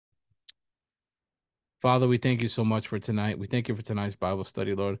Father, we thank you so much for tonight. We thank you for tonight's Bible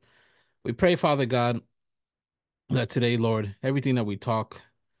study, Lord. We pray, Father God, that today, Lord, everything that we talk,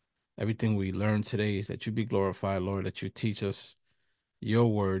 everything we learn today, that you be glorified, Lord, that you teach us your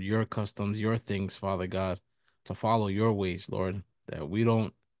word, your customs, your things, Father God, to follow your ways, Lord, that we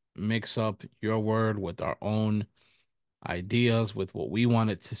don't mix up your word with our own ideas, with what we want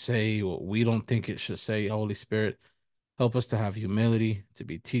it to say, what we don't think it should say. Holy Spirit, help us to have humility, to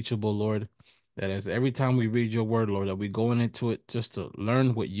be teachable, Lord. That as every time we read your word, Lord, that we going into it just to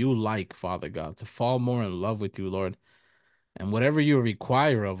learn what you like, Father God, to fall more in love with you, Lord. And whatever you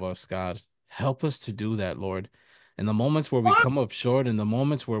require of us, God, help us to do that, Lord. In the moments where we come up short, in the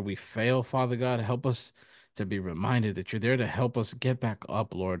moments where we fail, Father God, help us to be reminded that you're there to help us get back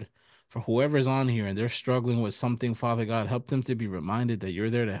up, Lord. For whoever's on here and they're struggling with something, Father God, help them to be reminded that you're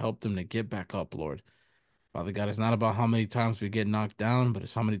there to help them to get back up, Lord. Father God, it's not about how many times we get knocked down, but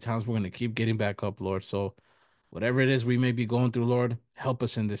it's how many times we're going to keep getting back up, Lord. So, whatever it is we may be going through, Lord, help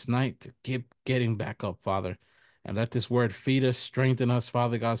us in this night to keep getting back up, Father. And let this word feed us, strengthen us,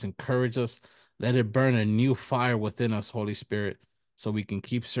 Father God, encourage us. Let it burn a new fire within us, Holy Spirit, so we can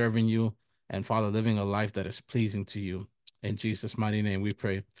keep serving you and, Father, living a life that is pleasing to you. In Jesus' mighty name we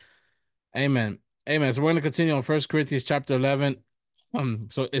pray. Amen. Amen. So we're going to continue on First Corinthians chapter 11.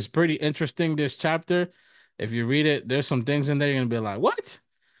 So it's pretty interesting, this chapter. If you read it, there's some things in there you're going to be like, what?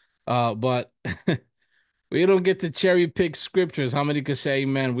 But we don't get to cherry pick scriptures. How many could say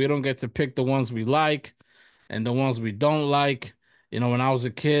amen? We don't get to pick the ones we like and the ones we don't like. You know, when I was a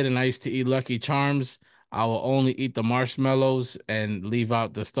kid and I used to eat Lucky Charms, I will only eat the marshmallows and leave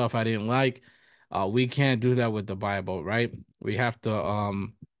out the stuff I didn't like. We can't do that with the Bible, right? We have to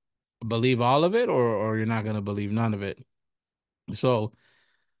believe all of it, or you're not gonna believe none of it. So,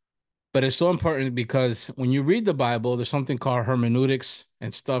 but it's so important because when you read the Bible, there's something called hermeneutics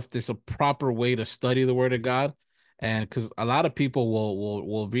and stuff. There's a proper way to study the Word of God, and because a lot of people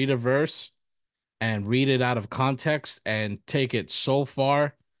will read a verse and read it out of context and take it so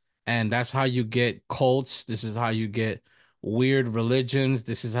far. And that's how you get cults. This is how you get weird religions.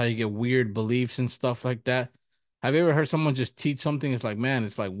 This is how you get weird beliefs and stuff like that. Have you ever heard someone just teach something? It's like, man,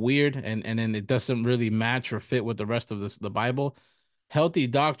 it's like weird, and then it doesn't really match or fit with the rest of the Bible. Healthy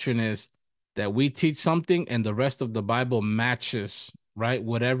doctrine is that we teach something and the rest of the Bible matches, right?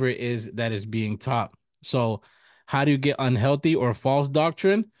 Whatever it is that is being taught. So, how do you get unhealthy or false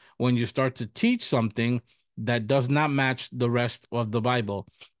doctrine? When you start to teach something that does not match the rest of the Bible.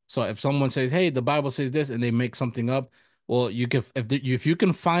 So, if someone says, "Hey, the Bible says this," and they make something up, well, you can if you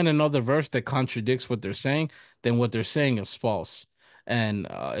can find another verse that contradicts what they're saying, then what they're saying is false and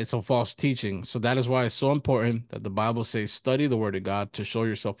it's a false teaching. So that is why it's so important that the Bible says, study the word of God to show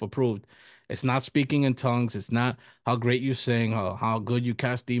yourself approved. It's not speaking in tongues. It's not how great you sing, how good you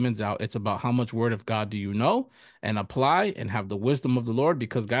cast demons out. It's about how much word of God do you know and apply and have the wisdom of the Lord.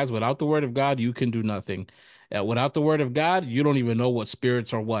 Because, guys, without the word of God, you can do nothing. Without the word of God, you don't even know what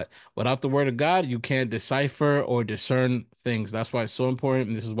spirits are what. Without the word of God, you can't decipher or discern things. That's why it's so important.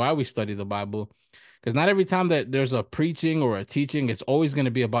 And this is why we study the Bible, because not every time that there's a preaching or a teaching, it's always going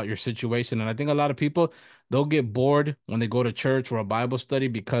to be about your situation. And I think a lot of people, they'll get bored when they go to church or a Bible study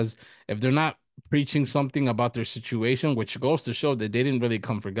because if they're not preaching something about their situation, which goes to show that they didn't really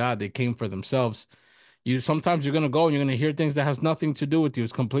come for God, they came for themselves. You sometimes you're gonna go and you're gonna hear things that has nothing to do with you.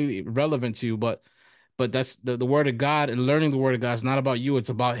 It's completely irrelevant to you, but that's the word of God, and learning the word of God is not about you. It's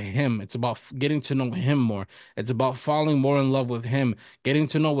about him. It's about getting to know him more. It's about falling more in love with him, getting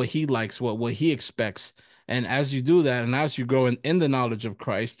to know what he likes, what he expects. And as you do that, and as you grow in the knowledge of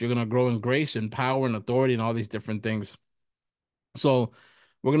Christ, you're going to grow in grace and power and authority and all these different things. So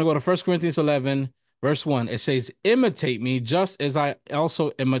we're going to go to First Corinthians 11, verse 1. It says, imitate me just as I also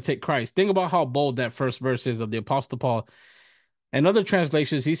imitate Christ. Think about how bold that first verse is of the Apostle Paul. In other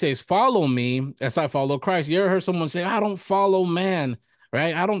translations, he says, follow me as I follow Christ. You ever heard someone say, I don't follow man,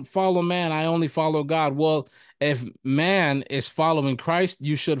 right? I don't follow man. I only follow God. Well, if man is following Christ,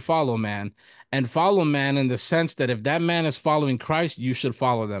 you should follow man. And follow man in the sense that if that man is following Christ, you should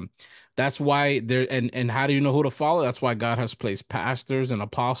follow them. That's why there, and how do you know who to follow? That's why God has placed pastors and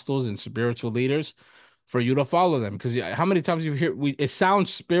apostles and spiritual leaders for you to follow them. Because how many times you hear it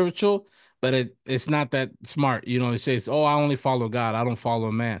sounds spiritual, but it's not that smart. You know, it says, "Oh, I only follow God. I don't follow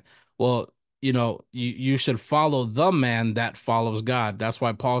man." Well, you should follow the man that follows God. That's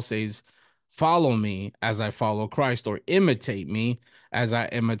why Paul says, "Follow me as I follow Christ," or imitate me as I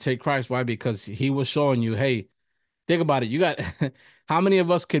imitate Christ. Why? Because he was showing you, hey, think about it. You got how many of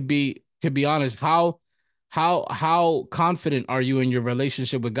us could be honest? How confident are you in your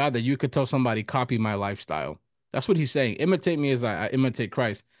relationship with God that you could tell somebody copy my lifestyle? That's what he's saying. Imitate me as I imitate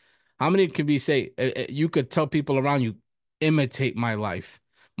Christ. How many could be say you could tell people around you, imitate my life?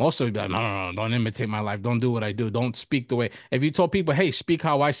 Most of you be like, no, no, no, don't imitate my life. Don't do what I do. Don't speak the way. If you told people, hey, speak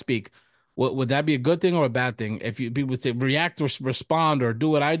how I speak, would that be a good thing or a bad thing? If you people say react or respond or do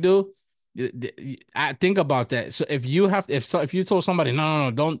what I do, I think about that. So if you have to, if you told somebody, no,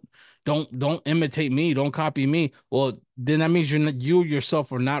 no, no, don't imitate me, don't copy me. Well, then that means you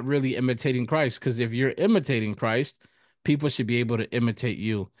yourself are not really imitating Christ. Because if you're imitating Christ, people should be able to imitate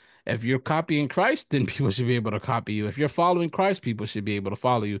you. If you're copying Christ, then people should be able to copy you. If you're following Christ, people should be able to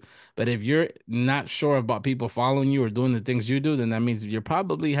follow you. But if you're not sure about people following you or doing the things you do, then that means you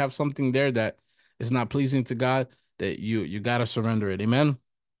probably have something there that is not pleasing to God, that you got to surrender it. Amen.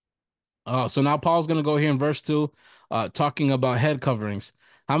 So now Paul's going to go here in verse 2, talking about head coverings.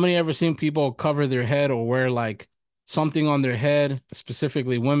 How many ever seen people cover their head or wear like something on their head,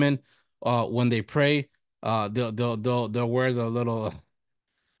 specifically women, when they pray? They'll wear the little,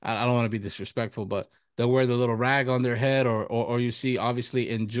 I don't want to be disrespectful, but they'll wear the little rag on their head, or you see obviously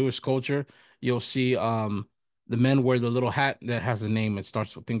in Jewish culture, you'll see the men wear the little hat that has a name. It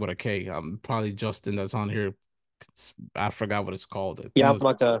starts with, I think, with a K. Probably Justin that's on here. I forgot what it's called. I think Yeah, it's,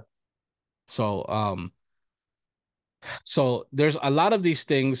 like a so so there's a lot of these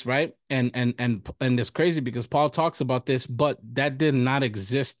things, right? And it's crazy because Paul talks about this, but that did not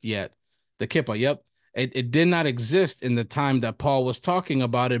exist yet. The kippah, yep. It did not exist in the time that Paul was talking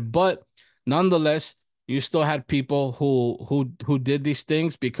about it, but nonetheless, you still had people who did these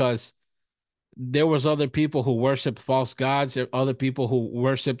things because there was other people who worshiped false gods, other people who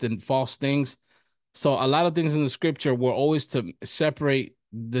worshiped in false things. So a lot of things in the scripture were always to separate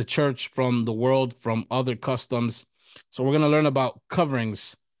the church from the world, from other customs. So we're gonna learn about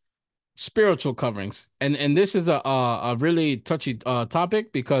coverings, spiritual coverings, and this is a really touchy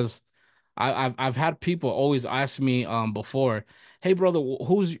topic because I've had people always ask me before, hey brother,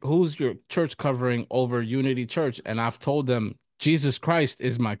 who's your church covering over Unity Church? And I've told them Jesus Christ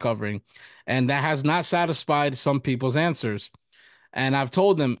is my covering, and that has not satisfied some people's answers. And I've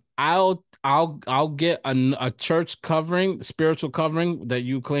told them I'll get a church covering, spiritual covering that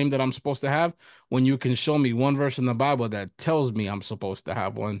you claim that I'm supposed to have when you can show me one verse in the Bible that tells me I'm supposed to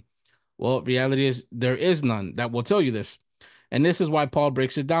have one. Well, reality is there is none that will tell you this. And this is why Paul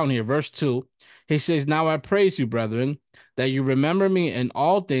breaks it down here. Verse 2, he says, now I praise you, brethren, that you remember me in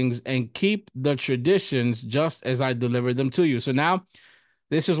all things and keep the traditions just as I delivered them to you. So now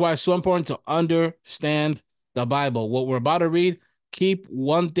this is why it's so important to understand the Bible. What we're about to read, keep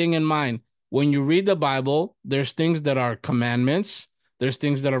one thing in mind. When you read the Bible, there's things that are commandments, there's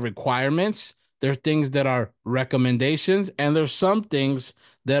things that are requirements, there's things that are recommendations, and there's some things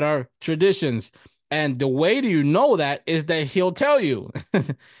that are traditions. And the way do you know that is that he'll tell you.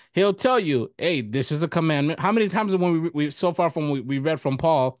 He'll tell you, hey, this is a commandment. How many times when we so far from we read from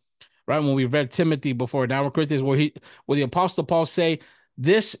Paul, right? When we read Timothy before, now we're Corinthians, where the apostle Paul say,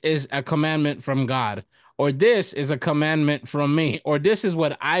 this is a commandment from God, or this is a commandment from me, or this is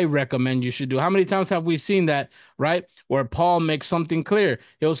what I recommend you should do. How many times have we seen that, right? Where Paul makes something clear.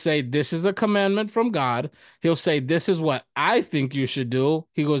 He'll say, this is a commandment from God. He'll say, this is what I think you should do.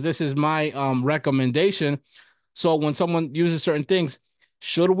 He goes, this is my recommendation. So when someone uses certain things,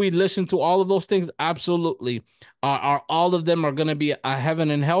 should we listen to all of those things? Absolutely. Are all of them are going to be a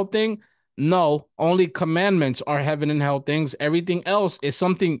heaven and hell thing? No, only commandments are heaven and hell things. Everything else is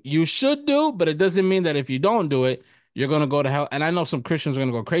something you should do, but it doesn't mean that if you don't do it, you're going to go to hell. And I know some Christians are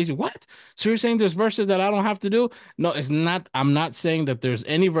going to go crazy. What? So you're saying there's verses that I don't have to do? No, it's not. I'm not saying that there's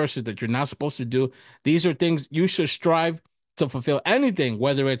any verses that you're not supposed to do. These are things you should strive to fulfill anything,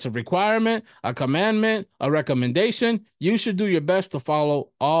 whether it's a requirement, a commandment, a recommendation. You should do your best to follow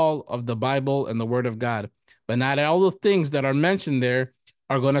all of the Bible and the Word of God. But not all the things that are mentioned there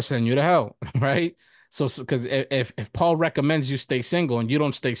are going to send you to hell, right? So, because if Paul recommends you stay single and you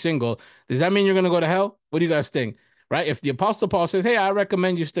don't stay single, does that mean you're going to go to hell? What do you guys think? Right? If the Apostle Paul says, "Hey, I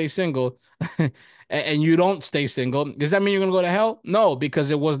recommend you stay single," and you don't stay single, does that mean you're going to go to hell? No,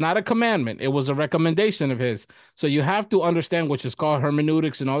 because it was not a commandment; it was a recommendation of his. So you have to understand, which is called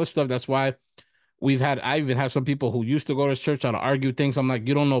hermeneutics and all this stuff. That's why I even had some people who used to go to church try to argue things. I'm like,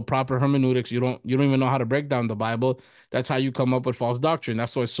 you don't know proper hermeneutics. You don't even know how to break down the Bible. That's how you come up with false doctrine.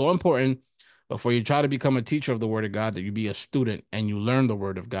 That's why it's so important before you try to become a teacher of the Word of God that you be a student and you learn the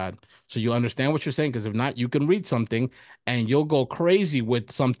Word of God so you understand what you're saying. Because if not, you can read something and you'll go crazy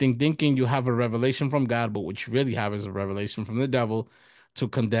with something thinking you have a revelation from God, but what you really have is a revelation from the devil to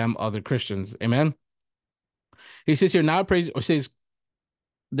condemn other Christians. Amen. He says here, now praise, or says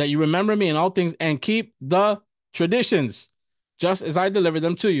that you remember me in all things and keep the traditions just as I deliver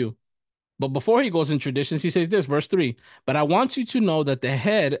them to you. But before he goes in traditions, he says this, verse 3. But I want you to know that the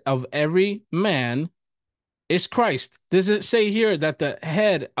head of every man is Christ. Does it say here that the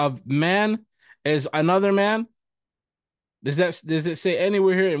head of man is another man? Does it say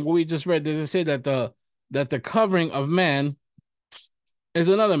anywhere here in what we just read? Does it say that the covering of man is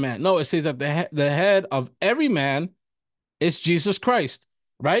another man? No, it says that the head of every man is Jesus Christ,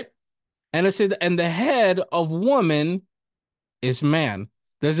 right? And it says, and the head of woman is man.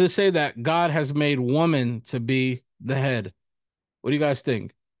 Does it say that God has made woman to be the head? What do you guys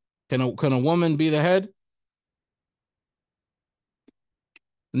think? Can a woman be the head?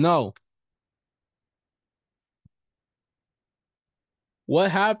 No. What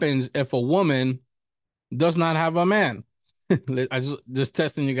happens if a woman does not have a man? I just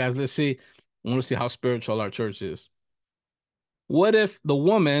testing you guys. Let's see. I want to see how spiritual our church is. What if the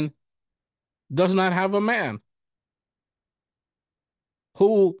woman does not have a man?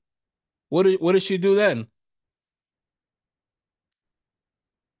 Who? What does she do then?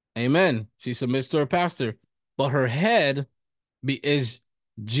 Amen. She submits to her pastor, but her head is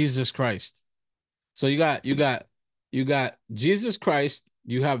Jesus Christ. So you got Jesus Christ.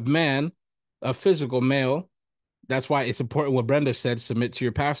 You have man, a physical male. That's why it's important what Brenda said, submit to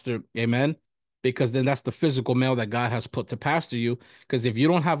your pastor. Amen. Because then that's the physical male that God has put to pastor you. Because if you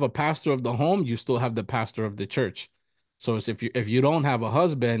don't have a pastor of the home, you still have the pastor of the church. So it's if you don't have a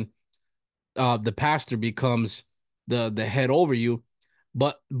husband, the pastor becomes the head over you.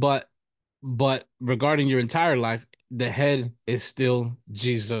 But regarding your entire life, the head is still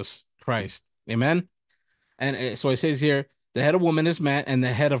Jesus Christ. Amen. And so it says here, the head of woman is man, and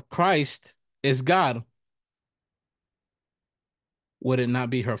the head of Christ is God. Would it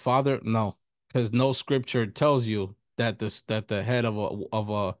not be her father? No, because no scripture tells you that the head of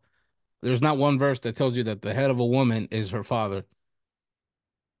a there's not one verse that tells you that the head of a woman is her father.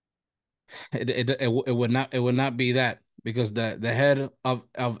 It would not be that, because the head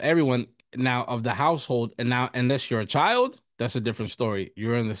of everyone, now of the household, and now unless you're a child, that's a different story.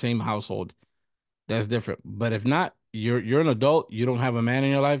 You're in the same household. That's different. But if not, you're an adult, you don't have a man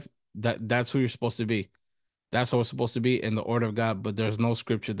in your life, that's who you're supposed to be. That's how it's supposed to be in the order of God, but there's no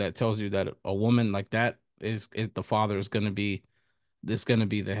scripture that tells you that a woman like that is the father is gonna be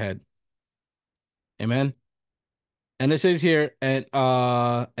the head. Amen. And it says here, and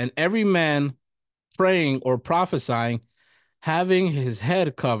every man praying or prophesying, having his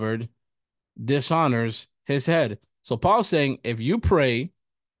head covered, dishonors his head. So Paul's saying, if you pray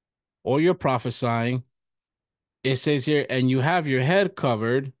or you're prophesying, it says here, and you have your head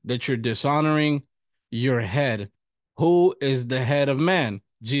covered, that you're dishonoring your head. Who is the head of man?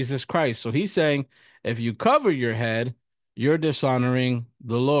 Jesus Christ. So he's saying, if you cover your head, you're dishonoring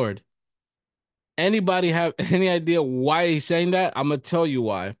the Lord. Anybody have any idea why he's saying that? I'm going to tell you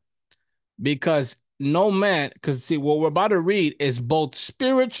why. Because no man, because see, what we're about to read is both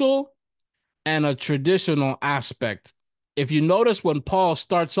spiritual and a traditional aspect. If you notice, when Paul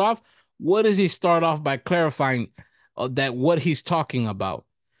starts off, what does he start off by clarifying that what he's talking about?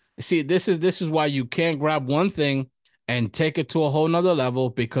 See, this is why you can't grab one thing and take it to a whole nother level,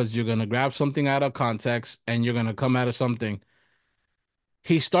 because you're gonna grab something out of context and you're gonna come out of something.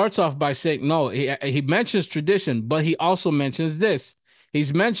 He starts off by saying, no, he mentions tradition, but he also mentions this.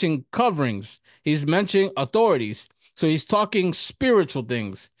 He's mentioning coverings. He's mentioning authorities. So he's talking spiritual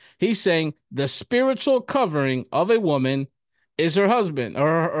things. He's saying the spiritual covering of a woman is her husband,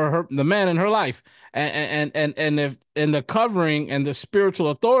 or the man in her life. And if and the covering and the spiritual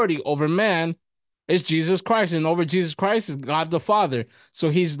authority over man is Jesus Christ, and over Jesus Christ is God the Father. So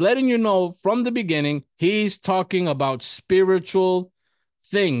he's letting you know from the beginning, he's talking about spiritual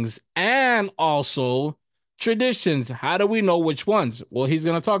things and also traditions. How do we know which ones? Well, he's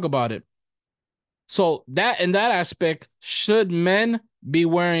going to talk about it. So that in that aspect, should men be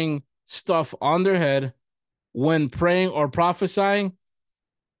wearing stuff on their head when praying or prophesying?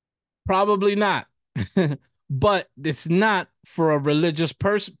 Probably not. But it's not for a religious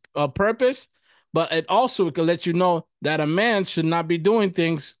purpose, but it also can let you know that a man should not be doing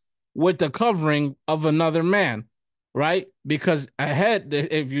things with the covering of another man, right? Because ahead,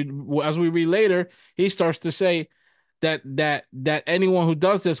 if you, as we read later, he starts to say that anyone who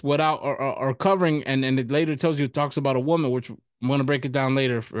does this without or covering, and it later tells you, it talks about a woman, which I'm going to break it down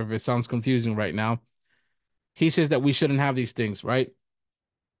later if it sounds confusing right now. He says that we shouldn't have these things, right?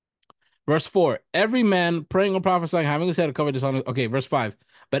 Verse 4, every man praying or prophesying, having his head covered, dishonor. Okay, verse 5.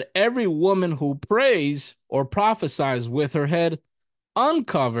 But every woman who prays or prophesies with her head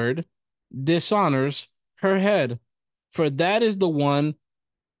uncovered dishonors her head, for that is the one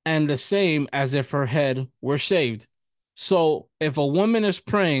and the same as if her head were shaved. So if a woman is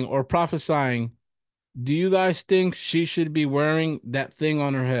praying or prophesying, do you guys think she should be wearing that thing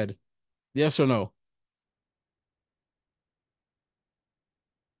on her head? Yes or no?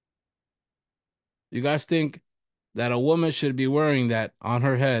 You guys think that a woman should be wearing that on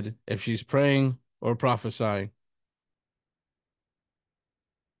her head if she's praying or prophesying?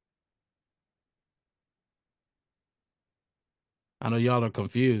 I know y'all are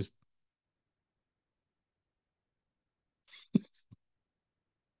confused.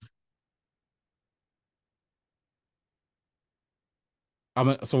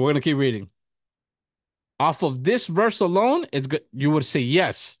 So we're gonna keep reading. Off of this verse alone, it's good. You would say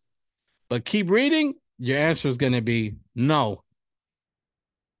yes, but keep reading. Your answer is gonna be no.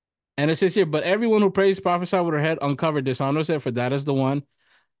 And it says here, but everyone who prays prophesy with her head uncovered dishonors it, for that is the one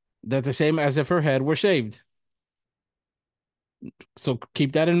that the same as if her head were shaved. So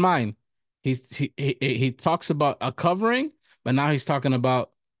keep that in mind. He talks about a covering, but now he's talking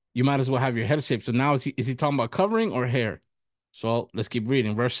about you might as well have your head shaved. So now is he talking about covering or hair? So let's keep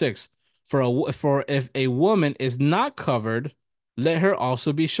reading. Verse 6. For if a woman is not covered, let her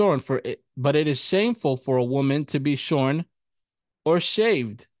also be shorn. But it is shameful for a woman to be shorn or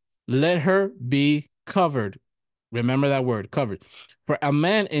shaved. Let her be covered. Remember that word, covered. For a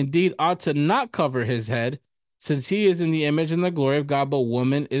man indeed ought to not cover his head, since he is in the image and the glory of God, but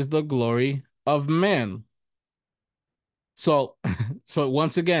woman is the glory of man. So, so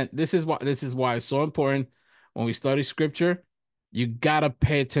once again, this is why it's so important when we study scripture. You gotta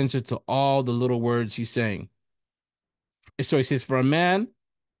pay attention to all the little words he's saying. So he says, for a man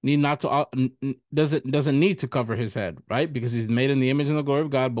need not to doesn't need to cover his head, right? Because he's made in the image and the glory of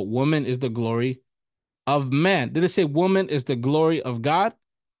God, but woman is the glory of man. Did it say woman is the glory of God?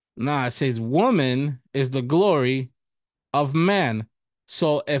 Nah, it says woman is the glory of man.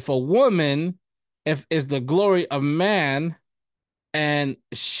 So if a woman, if is the glory of man, and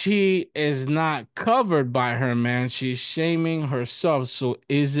she is not covered by her man, she's shaming herself. So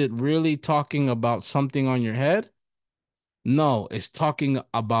is it really talking about something on your head? No, it's talking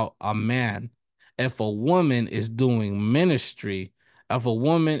about a man. If a woman is doing ministry, if a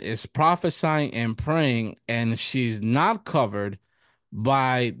woman is prophesying and praying and she's not covered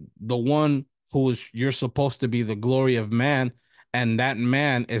by the one who's you're supposed to be the glory of man, and that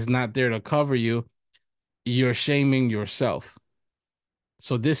man is not there to cover you, you're shaming yourself.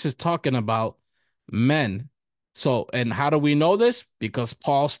 So this is talking about men. So, and how do we know this? Because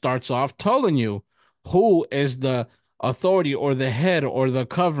Paul starts off telling you who is the authority or the head or the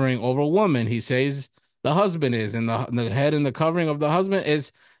covering over a woman. He says the husband is, and the head and the covering of the husband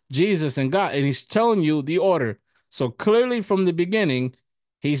is Jesus and God. And he's telling you the order. So clearly from the beginning,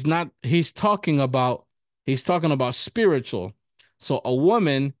 he's talking about spiritual. So a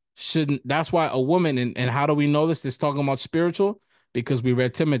woman shouldn't, that's why a woman, and how do we know this? Is talking about spiritual because we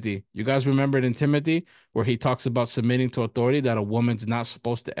read Timothy. You guys remember it in Timothy where he talks about submitting to authority, that a woman's not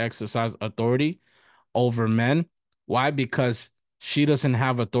supposed to exercise authority over men. Why? Because she doesn't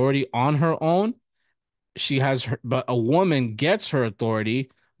have authority on her own. She has her, but a woman gets her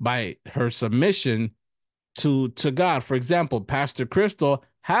authority by her submission to God. For example, Pastor Crystal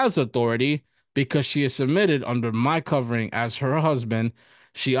has authority because she is submitted under my covering as her husband.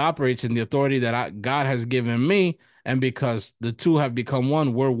 She operates in the authority that God has given me, and because the two have become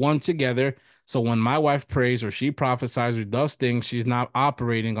one, we're one together. So when my wife prays or she prophesies or does things, she's not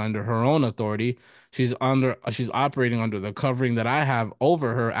operating under her own authority. She's operating under the covering that I have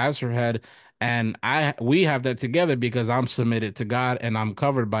over her as her head. And we have that together because I'm submitted to God and I'm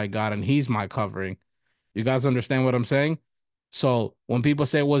covered by God and He's my covering. You guys understand what I'm saying? So when people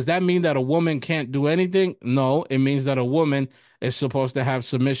say, well, does that mean that a woman can't do anything? No, it means that a woman is supposed to have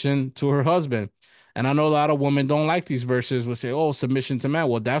submission to her husband. And I know a lot of women don't like these verses, will say, oh, submission to man.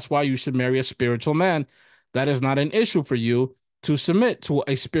 Well, that's why you should marry a spiritual man. That is not an issue for you to submit to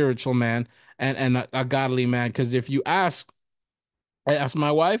a spiritual man and a godly man. Because if you I asked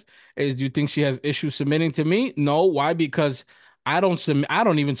my wife, do you think she has issues submitting to me? No. Why? Because I don't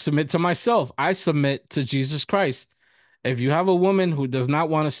even submit to myself. I submit to Jesus Christ. If you have a woman who does not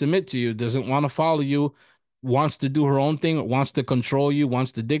want to submit to you, doesn't want to follow you, wants to do her own thing, wants to control you,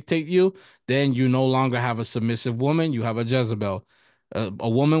 wants to dictate you, then you no longer have a submissive woman. You have a Jezebel. A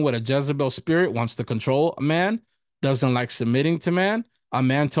woman with a Jezebel spirit wants to control a man, doesn't like submitting to man. A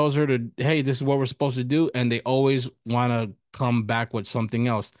man tells her to, hey, this is what we're supposed to do, and they always want to come back with something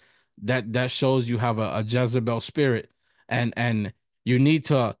else. That shows you have a Jezebel spirit, and you need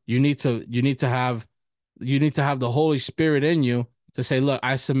to have the Holy Spirit in you to say, look,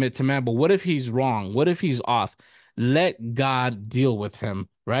 I submit to man. But what if he's wrong? What if he's off? Let God deal with him,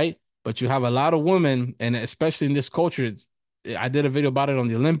 right? But you have a lot of women, and especially in this culture, I did a video about it on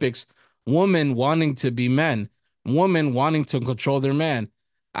the Olympics. Women wanting to be men, women wanting to control their man.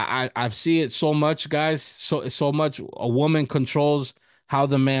 I've seen it so much, guys. So much. A woman controls how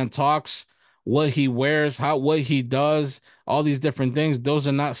the man talks, what he wears, how what he does, all these different things. Those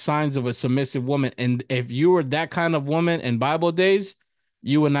are not signs of a submissive woman. And if you were that kind of woman in Bible days,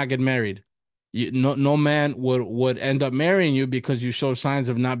 you would not get married. No man would end up marrying you because you show signs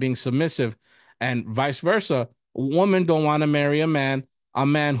of not being submissive, and vice versa. Women don't want to marry a man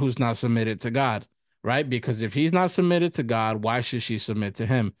who's not submitted to God, right? Because if he's not submitted to God, why should she submit to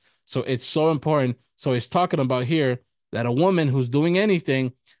him? So it's so important. So he's talking about here that a woman who's doing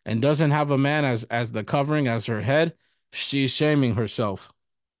anything and doesn't have a man as the covering, as her head, she's shaming herself,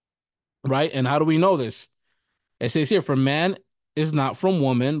 right? And how do we know this? It says here, for man is not from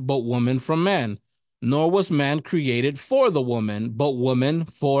woman, but woman from man. Nor was man created for the woman, but woman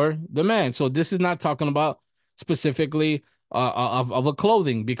for the man. So this is not talking about specifically of a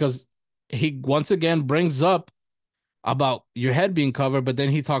clothing, because he once again brings up about your head being covered, but then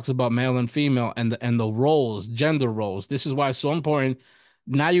he talks about male and female and the roles, gender roles. This is why it's so important.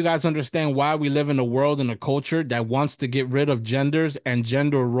 Now you guys understand why we live in a world and a culture that wants to get rid of genders and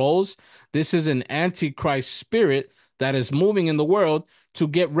gender roles. This is an antichrist spirit that is moving in the world to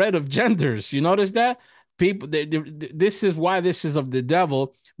get rid of genders. You notice that? People, this is why this is of the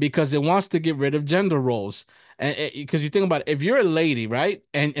devil, because it wants to get rid of gender roles. And because you think about it, if you're a lady, right,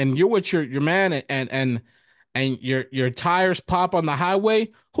 and you're with your man, and your tires pop on the highway,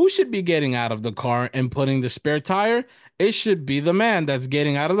 who should be getting out of the car and putting the spare tire? It should be the man that's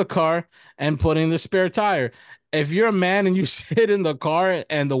getting out of the car and putting the spare tire. If you're a man and you sit in the car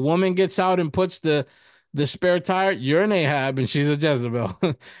and the woman gets out and puts the spare tire, you're an Ahab and she's a Jezebel.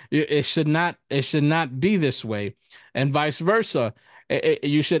 It should not be this way, and vice versa.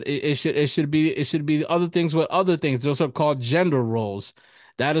 It should be the other things with other things. Those are called gender roles.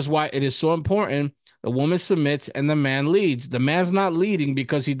 That is why it is so important. The woman submits and the man leads. The man's not leading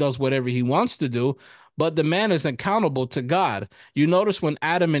because he does whatever he wants to do, but the man is accountable to God. You notice when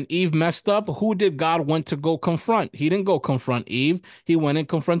Adam and Eve messed up, who did God want to go confront? He didn't go confront Eve. He went and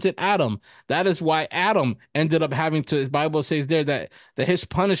confronted Adam. That is why Adam ended up having to, his Bible says there that his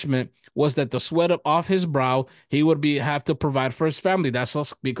punishment was that the sweat off his brow, he would have to provide for his family. That's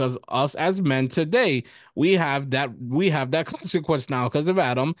us, because us as men today, we have that consequence now because of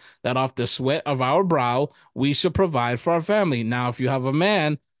Adam, that off the sweat of our brow, we should provide for our family. Now, if you have a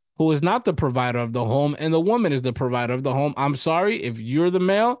man who is not the provider of the home and the woman is the provider of the home, I'm sorry, if you're the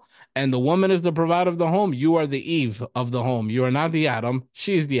male and the woman is the provider of the home, you are the Eve of the home. You are not the Adam.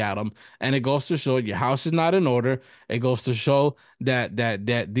 She's the Adam. And it goes to show your house is not in order. It goes to show that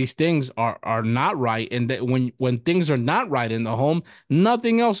these things are not right. And that when things are not right in the home,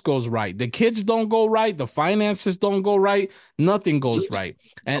 nothing else goes right. The kids don't go right. The finances don't go right. Nothing goes right.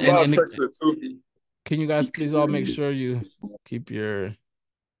 And can you guys please all make sure you keep your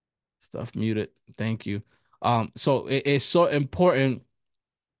stuff muted? Thank you. So it's so important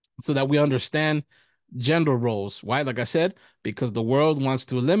so that we understand gender roles. Why? Like I said, because the world wants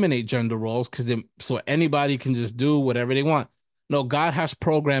to eliminate gender roles so anybody can just do whatever they want. No, God has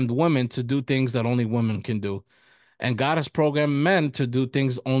programmed women to do things that only women can do. And God has programmed men to do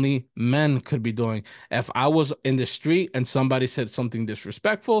things only men could be doing. If I was in the street and somebody said something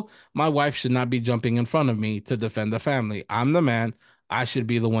disrespectful, my wife should not be jumping in front of me to defend the family. I'm the man. I should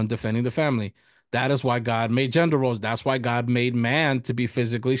be the one defending the family. That is why God made gender roles. That's why God made man to be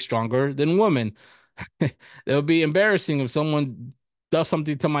physically stronger than woman. It would be embarrassing if someone does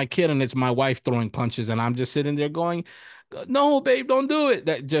something to my kid and it's my wife throwing punches and I'm just sitting there going, "No, babe, don't do it."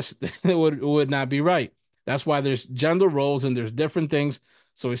 That just it would not be right. That's why there's gender roles and there's different things.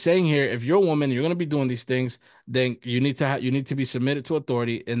 So he's saying here, if you're a woman, you're going to be doing these things, then you need to be submitted to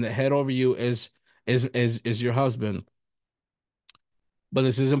authority, and the head over you is your husband. But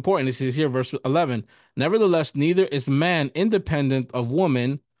this is important. This is here, verse 11. Nevertheless, neither is man independent of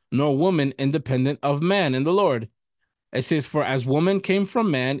woman, nor woman independent of man in the Lord. It says, for as woman came from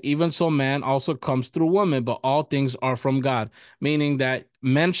man, even so man also comes through woman, but all things are from God. Meaning that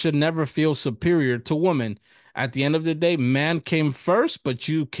men should never feel superior to woman. At the end of the day, man came first, but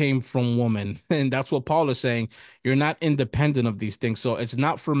you came from woman. And that's what Paul is saying. You're not independent of these things. So it's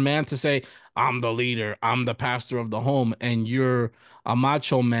not for man to say, I'm the leader, I'm the pastor of the home, and you're a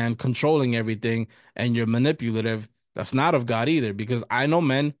macho man controlling everything and you're manipulative. That's not of God either, because I know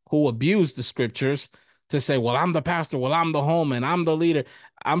men who abuse the scriptures to say, well, I'm the pastor, well, I'm the home, and I'm the leader.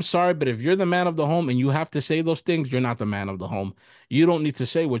 I'm sorry, but if you're the man of the home and you have to say those things, you're not the man of the home. You don't need to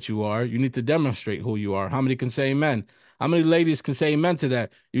say what you are. You need to demonstrate who you are. How many can say amen? How many ladies can say amen to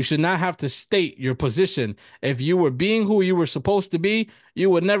that? You should not have to state your position. If you were being who you were supposed to be, you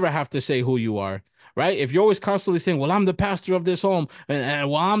would never have to say who you are, right? If you're always constantly saying, well, I'm the pastor of this home,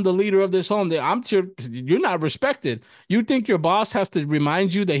 and well, I'm the leader of this home, then you're not respected. You think your boss has to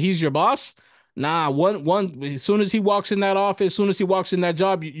remind you that he's your boss? Nah, as soon as he walks in that office, as soon as he walks in that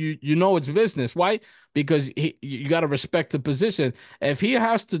job, you know it's business. Why? Because you got to respect the position. If he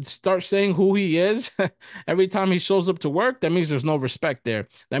has to start saying who he is every time he shows up to work, that means there's no respect there.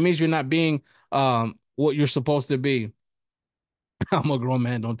 That means you're not being what you're supposed to be. I'm a grown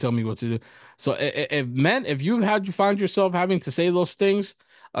man. Don't tell me what to do. So if you find yourself having to say those things,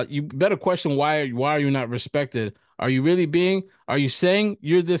 you better question why are you not respected? Are you really being? Are you saying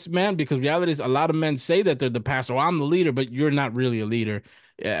you're this man? Because reality is a lot of men say that they're the pastor. Well, I'm the leader, but you're not really a leader.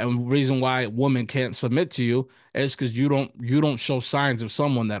 And reason why women can't submit to you is because you don't show signs of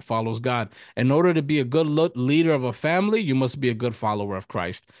someone that follows God. In order to be a good leader of a family, you must be a good follower of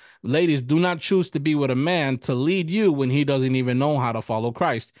Christ. Ladies, do not choose to be with a man to lead you when he doesn't even know how to follow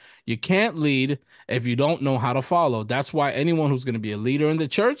Christ. You can't lead if you don't know how to follow. That's why anyone who's going to be a leader in the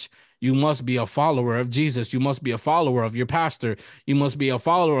church, you must be a follower of Jesus. You must be a follower of your pastor. You must be a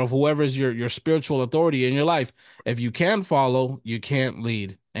follower of whoever is your spiritual authority in your life. If you can't follow, you can't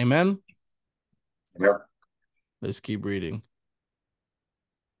lead. Amen? Yep. Let's keep reading.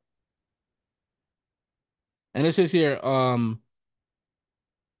 And it says here,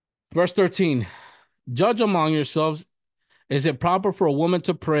 verse 13, judge among yourselves. Is it proper for a woman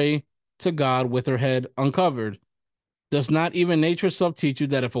to pray to God with her head uncovered? Does not even nature itself teach you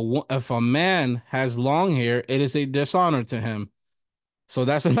that if a man has long hair, it is a dishonor to him? So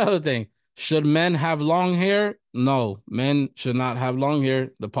that's another thing. Should men have long hair? No, men should not have long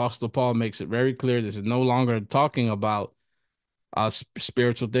hair. The Apostle Paul makes it very clear. This is no longer talking about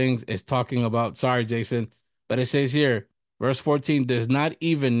spiritual things. It's talking about, sorry, Jason, but it says here, verse 14, does not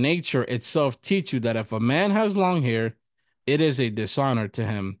even nature itself teach you that if a man has long hair, it is a dishonor to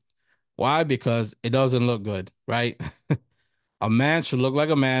him? Why? Because it doesn't look good, right? A man should look like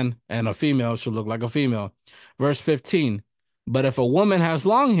a man, and a female should look like a female. Verse 15, but if a woman has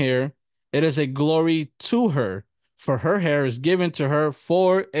long hair, it is a glory to her, for her hair is given to her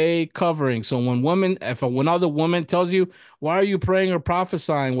for a covering. So if another woman tells you, why are you praying or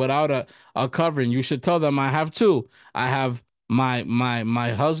prophesying without a covering? You should tell them, I have two. I have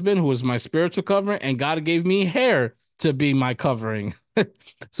my husband, who is my spiritual covering, and God gave me hair to be my covering.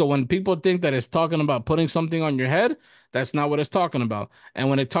 So when people think that it's talking about putting something on your head, that's not what it's talking about. And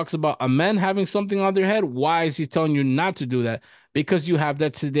when it talks about a man having something on their head, why is he telling you not to do that? Because you have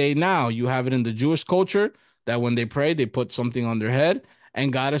that today now. You have it in the Jewish culture that when they pray, they put something on their head.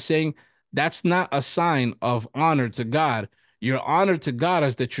 And God is saying that's not a sign of honor to God. Your honor to God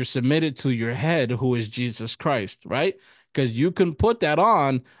is that you're submitted to your head, who is Jesus Christ, right? Because you can put that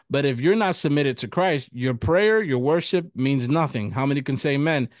on, but if you're not submitted to Christ, your prayer, your worship means nothing. How many can say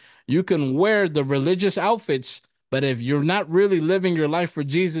amen? You can wear the religious outfits, but if you're not really living your life for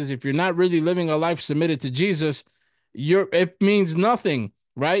Jesus, if you're not really living a life submitted to Jesus, it means nothing,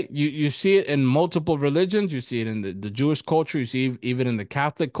 right? You see it in multiple religions. You see it in the Jewish culture. You see even in the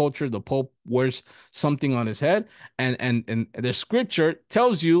Catholic culture, the Pope wears something on his head, and the scripture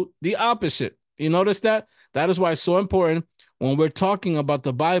tells you the opposite. You notice that? That is why it's so important when we're talking about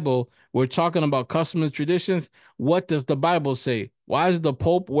the Bible, we're talking about customs and traditions. What does the Bible say? Why does the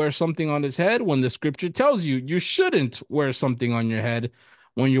Pope wear something on his head when the scripture tells you you shouldn't wear something on your head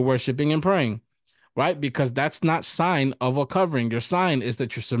when you're worshiping and praying? Right? Because that's not sign of a covering. Your sign is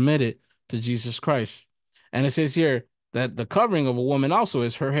that you're submitted to Jesus Christ. And it says here that the covering of a woman also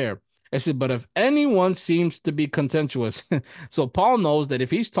is her hair. It said, but if anyone seems to be contentious, so Paul knows that if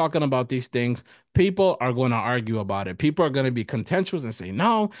he's talking about these things, people are going to argue about it. People are going to be contentious and say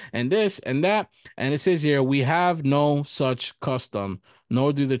no, and this and that. And it says here, we have no such custom,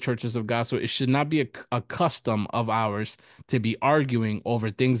 nor do the churches of God. So it should not be a custom of ours to be arguing over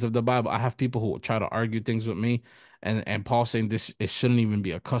things of the Bible. I have people who try to argue things with me, and Paul saying this, it shouldn't even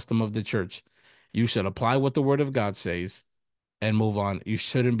be a custom of the church. You should apply what the word of God says and move on. You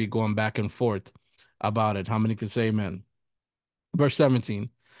shouldn't be going back and forth about it. How many can say amen? Verse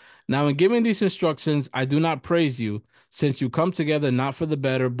 17. Now, in giving these instructions, I do not praise you, since you come together not for the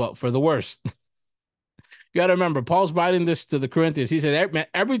better, but for the worse. You got to remember, Paul's writing this to the Corinthians. He said,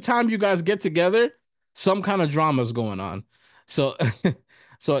 every time you guys get together, some kind of drama is going on. So,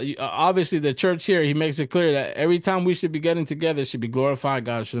 So obviously, the church here, he makes it clear that every time we should be getting together, it should be glorified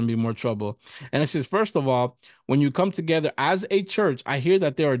God, shouldn't be more trouble. And it says, first of all, when you come together as a church, I hear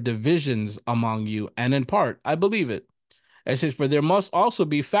that there are divisions among you, and in part, I believe it. It says, for there must also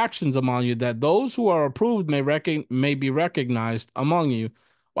be factions among you, that those who are approved may be recognized among you.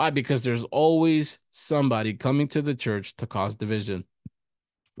 Why? Because there's always somebody coming to the church to cause division.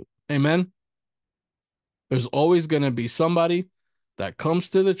 Amen. There's always going to be somebody that comes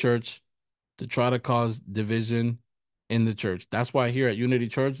to the church to try to cause division in the church. That's why here at Unity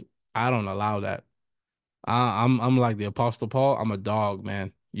Church, I don't allow that. I'm like the Apostle Paul. I'm a dog,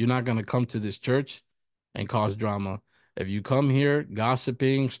 man. You're not gonna come to this church and cause drama. If you come here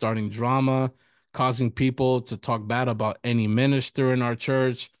gossiping, starting drama, causing people to talk bad about any minister in our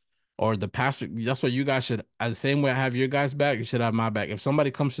church or the pastor, that's what you guys should. The same way I have your guys' back, you should have my back. If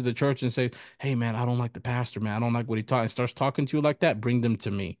somebody comes to the church and says, "Hey, man, I don't like the pastor, man. I don't like what he taught," and starts talking to you like that, bring them to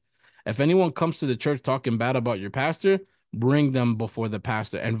me. If anyone comes to the church talking bad about your pastor, bring them before the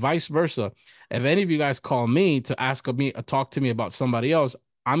pastor, and vice versa. If any of you guys call me to ask me, talk to me about somebody else,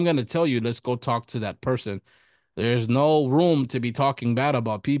 I'm gonna tell you, let's go talk to that person. There's no room to be talking bad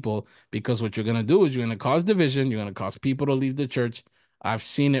about people, because what you're gonna do is you're gonna cause division. You're gonna cause people to leave the church. I've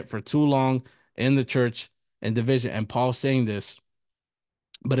seen it for too long in the church and division. And Paul's saying this,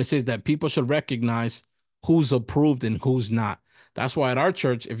 but it says that people should recognize who's approved and who's not. That's why at our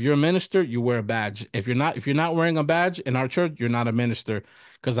church, if you're a minister, you wear a badge. If you're not wearing a badge in our church, you're not a minister.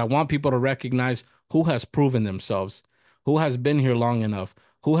 Because I want people to recognize who has proven themselves, who has been here long enough,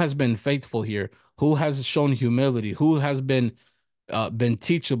 who has been faithful here, who has shown humility, who has been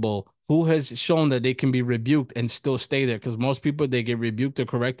teachable, who has shown that they can be rebuked and still stay there. Because most people, they get rebuked or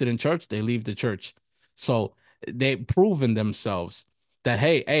corrected in church, they leave the church. So they've proven themselves that,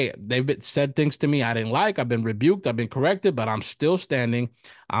 hey, said things to me I didn't like. I've been rebuked, I've been corrected, but I'm still standing.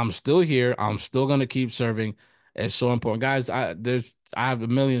 I'm still here. I'm still gonna keep serving. It's so important, guys. I have a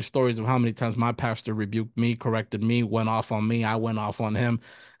million stories of how many times my pastor rebuked me, corrected me, went off on me. I went off on him,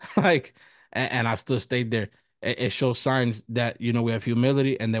 like, and I still stayed there. It shows signs that we have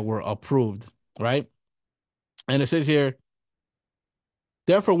humility and that we're approved, right? And it says here,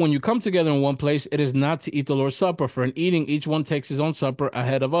 therefore, when you come together in one place, it is not to eat the Lord's Supper, for in eating, each one takes his own supper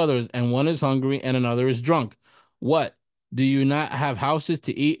ahead of others, and one is hungry and another is drunk. What? Do you not have houses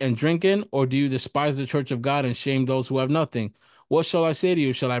to eat and drink in, or do you despise the church of God and shame those who have nothing? What shall I say to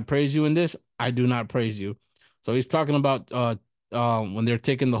you? Shall I praise you in this? I do not praise you. So he's talking about when they're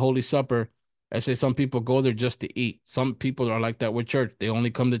taking the Holy Supper. I say some people go there just to eat. Some people are like that with church. They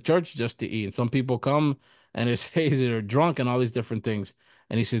only come to church just to eat. And some people come and it says they're drunk and all these different things.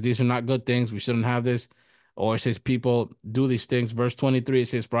 And he says, these are not good things. We shouldn't have this. Or it says, people do these things. Verse 23, it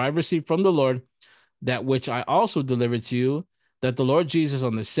says, for I received from the Lord that which I also delivered to you, that the Lord Jesus,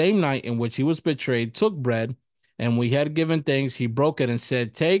 on the same night in which he was betrayed, took bread, and we had given thanks. He broke it and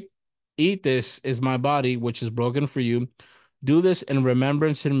said, take, eat, this is my body, which is broken for you. Do this in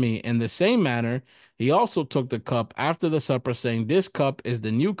remembrance of me. In the same manner, he also took the cup after the supper, saying, this cup is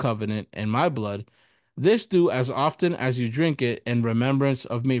the new covenant in my blood. This do as often as you drink it in remembrance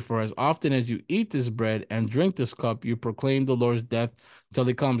of me. For as often as you eat this bread and drink this cup, you proclaim the Lord's death till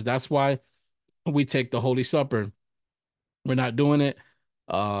he comes. That's why we take the Holy Supper. We're not doing it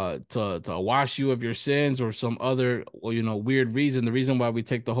to wash you of your sins or some other weird reason. The reason why we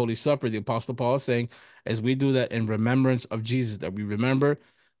take the Holy Supper, the Apostle Paul is saying, is we do that in remembrance of Jesus, that we remember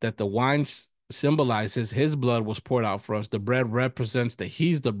that the wine symbolizes his blood was poured out for us. The bread represents that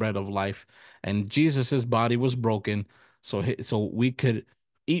he's the bread of life, and Jesus's body was broken so we could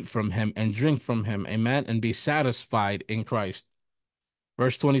eat from him and drink from him, amen, and be satisfied in Christ.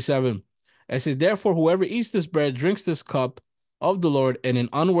 Verse 27, it says, therefore, whoever eats this bread, drinks this cup of the Lord in an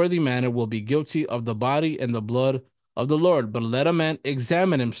unworthy manner will be guilty of the body and the blood of the Lord. But let a man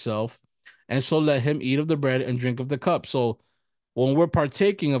examine himself, and so let him eat of the bread and drink of the cup. So when we're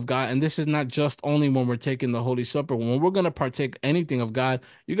partaking of God, and this is not just only when we're taking the Holy Supper, when we're going to partake anything of God,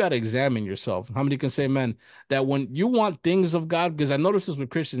 you got to examine yourself. How many can say, amen, that when you want things of God, because I notice this with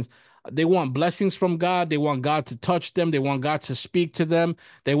Christians, they want blessings from God. They want God to touch them. They want God to speak to them.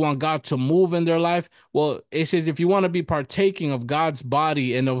 They want God to move in their life. Well, it says if you want to be partaking of God's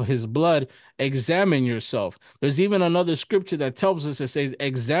body and of his blood, examine yourself. There's even another scripture that tells us, it says,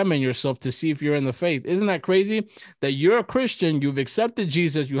 examine yourself to see if you're in the faith. Isn't that crazy? That you're a Christian, you've accepted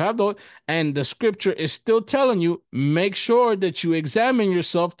Jesus, you have and the scripture is still telling you, make sure that you examine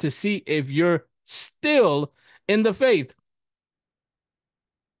yourself to see if you're still in the faith.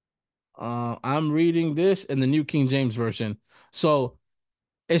 I'm reading this in the New King James Version. So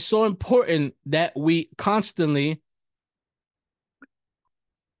it's so important that we constantly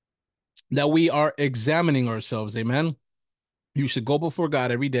that we are examining ourselves. Amen. You should go before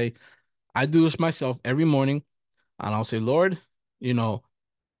God every day. I do this myself every morning, and I'll say, Lord, you know,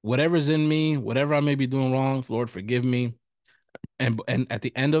 whatever's in me, whatever I may be doing wrong, Lord, forgive me. And at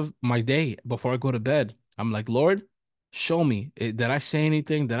the end of my day, before I go to bed, I'm like, Lord, show me. Did I say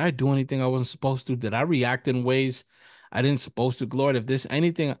anything? Did I do anything I wasn't supposed to? Did I react in ways I didn't supposed to? Lord, if there's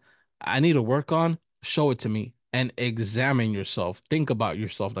anything I need to work on, show it to me and examine yourself. Think about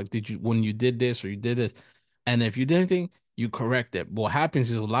yourself. Like, did you when you did this or you did this? And if you did anything, you correct it. What happens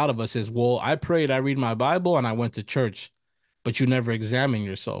is a lot of us is, well, I prayed, I read my Bible, and I went to church, but you never examine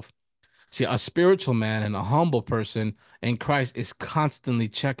yourself. See, a spiritual man and a humble person in Christ is constantly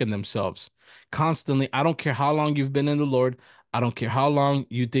checking themselves. Constantly, I don't care how long you've been in the Lord. I don't care how long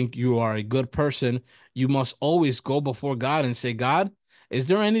you think you are a good person. You must always go before God and say, God, is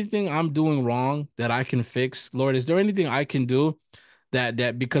there anything I'm doing wrong that I can fix? Lord, is there anything I can do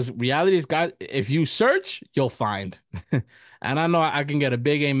that because reality is, God, if you search, you'll find. And I know I can get a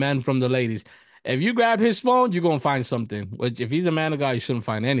big amen from the ladies. If you grab his phone, you're gonna find something. Which if he's a man of God, you shouldn't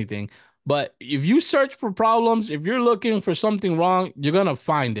find anything. But if you search for problems, if you're looking for something wrong, you're gonna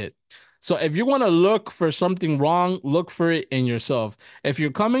find it. So if you want to look for something wrong, look for it in yourself. If you're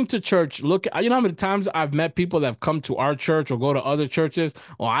coming to church, look, you know how many times I've met people that have come to our church or go to other churches.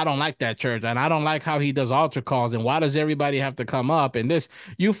 Oh, I don't like that church, and I don't like how he does altar calls, and why does everybody have to come up? And this,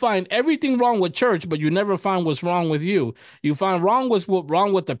 you find everything wrong with church, but you never find what's wrong with you. You find what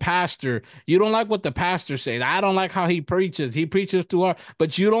wrong with the pastor. You don't like what the pastor says. I don't like how he preaches. He preaches too hard,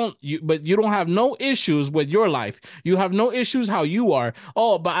 but you don't have no issues with your life. You have no issues how you are.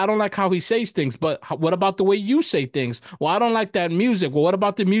 Oh, but I don't like how he says things. But what about the way you say things? Well, I don't like that music. Well, what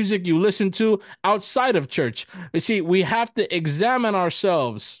about the music you listen to outside of church? You see, we have to examine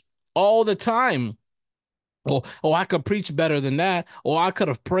ourselves all the time. Oh, I could preach better than that. Or I could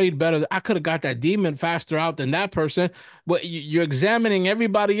have prayed better. I could have got that demon faster out than that person. But you're examining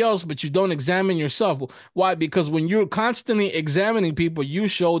everybody else, but you don't examine yourself. Why? Because when you're constantly examining people, you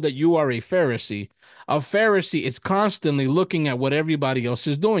show that you are a Pharisee. A Pharisee is constantly looking at what everybody else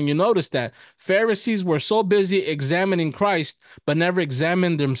is doing. You notice that Pharisees were so busy examining Christ, but never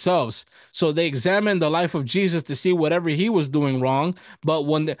examined themselves. So they examined the life of Jesus to see whatever he was doing wrong,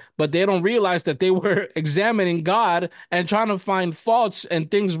 but they don't realize that they were examining God and trying to find faults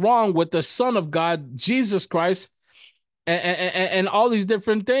and things wrong with the Son of God, Jesus Christ, and all these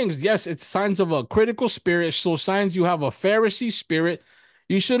different things. Yes, it's signs of a critical spirit. So signs you have a Pharisee spirit.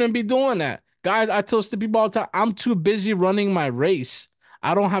 You shouldn't be doing that. Guys, I tell the people all the time, I'm too busy running my race.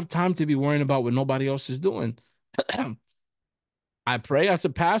 I don't have time to be worrying about what nobody else is doing. I pray as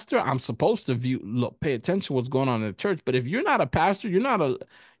a pastor. I'm supposed to pay attention to what's going on in the church. But if you're not a pastor, you're not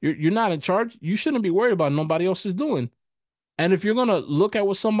in charge. You shouldn't be worried about nobody else is doing. And if you're gonna look at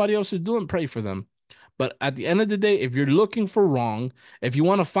what somebody else is doing, pray for them. But at the end of the day, if you're looking for wrong, if you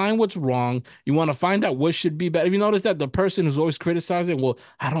want to find what's wrong, you want to find out what should be better. If you notice that the person who's always criticizing, well,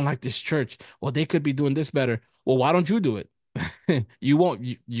 I don't like this church. Well, they could be doing this better. Well, why don't you do it? You won't.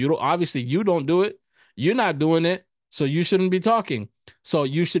 You don't. Obviously, you don't do it. You're not doing it, so you shouldn't be talking. So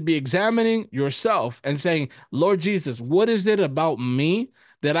you should be examining yourself and saying, Lord Jesus, what is it about me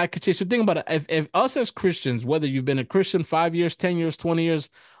that I could change? So think about it. If us as Christians, whether you've been a Christian 5 years, 10 years, 20 years,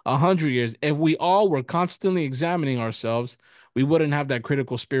 100 years, if we all were constantly examining ourselves, we wouldn't have that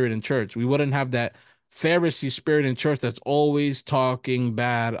critical spirit in church. We wouldn't have that Pharisee spirit in church that's always talking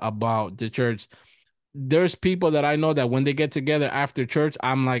bad about the church. There's people that I know that when they get together after church,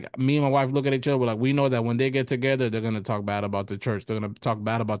 I'm like, me and my wife look at each other, we're like, we know that when they get together, they're gonna talk bad about the church. They're gonna talk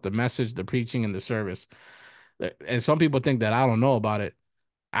bad about the message, the preaching, and the service. And some people think that I don't know about it.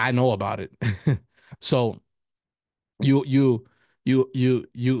 I know about it. So you you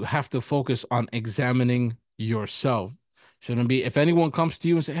you have to focus on examining yourself. Shouldn't be if anyone comes to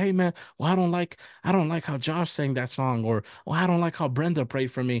you and say, hey man, well, I don't like how Josh sang that song, or well, I don't like how Brenda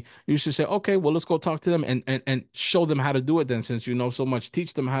prayed for me. You should say, okay, well, let's go talk to them and show them how to do it then, since you know so much.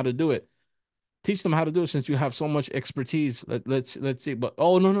 Teach them how to do it. Teach them how to do it since you have so much expertise. Let's see. But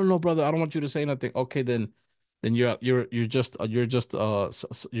oh no, brother, I don't want you to say nothing. Okay, then you're just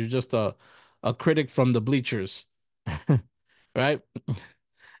a critic from the bleachers. Right?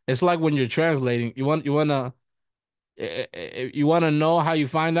 It's like when you're translating, you want to know how you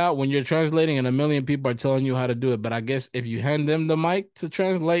find out when you're translating and a million people are telling you how to do it. But I guess if you hand them the mic to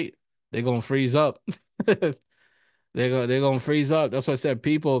translate, they're gonna freeze up. They're gonna freeze up. That's what I said.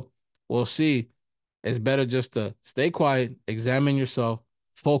 People will see. It's better just to stay quiet, examine yourself,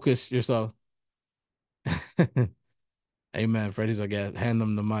 focus yourself. Amen. Freddy's like, yeah, hand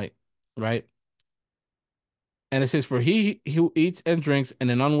them the mic, right? And it says, "For he who eats and drinks in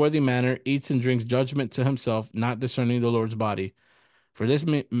an unworthy manner eats and drinks judgment to himself, not discerning the Lord's body. For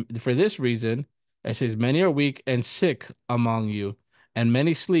this reason, it says, many are weak and sick among you, and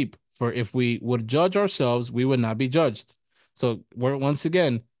many sleep. For if we would judge ourselves, we would not be judged." So, once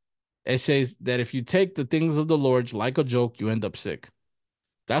again, it says that if you take the things of the Lord like a joke, you end up sick.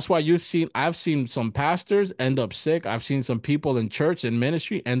 That's why I've seen some pastors end up sick. I've seen some people in church and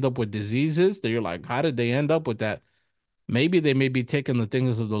ministry end up with diseases that you're like, how did they end up with that? Maybe they may be taking the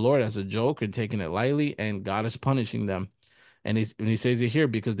things of the Lord as a joke and taking it lightly, and God is punishing them. And he says it here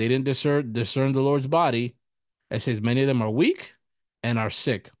because they didn't discern the Lord's body. It says many of them are weak and are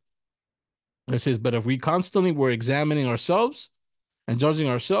sick. It says, but if we constantly were examining ourselves and judging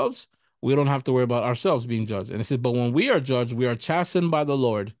ourselves, we don't have to worry about ourselves being judged. And it says, but when we are judged, we are chastened by the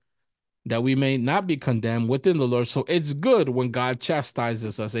Lord, that we may not be condemned within the Lord. So it's good when God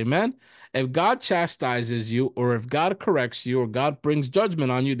chastises us. Amen. If God chastises you, or if God corrects you, or God brings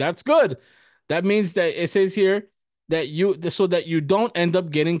judgment on you, that's good. That means that it says here that so that you don't end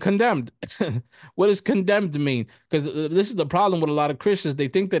up getting condemned. What does condemned mean? Because this is the problem with a lot of Christians. They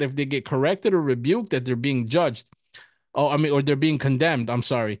think that if they get corrected or rebuked, that they're being judged. Oh, I mean, or they're being condemned. I'm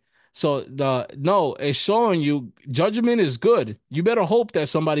sorry. So no, it's showing you judgment is good. You better hope that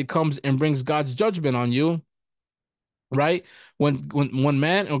somebody comes and brings God's judgment on you, right? When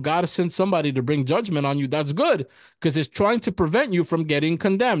man or God sends somebody to bring judgment on you, that's good because it's trying to prevent you from getting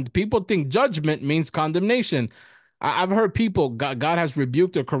condemned. People think judgment means condemnation. Have heard people God has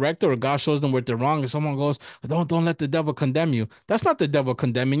rebuked or corrected, or God shows them what they're wrong, and someone goes, "Don't let the devil condemn you." That's not the devil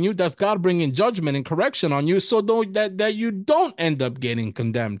condemning you. That's God bringing judgment and correction on you, so don't that you don't end up getting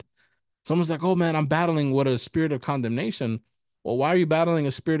condemned. Someone's like, "Oh man, I'm battling with a spirit of condemnation." Well, why are you battling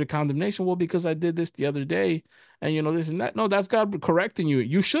a spirit of condemnation? Well, because I did this the other day, and this and that. No, that's God correcting you.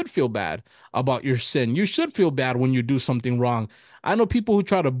 You should feel bad about your sin. You should feel bad when you do something wrong. I know people who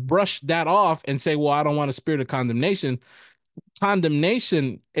try to brush that off and say, "Well, I don't want a spirit of condemnation."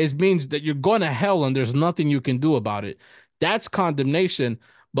 Condemnation is means that you're going to hell and there's nothing you can do about it. That's condemnation.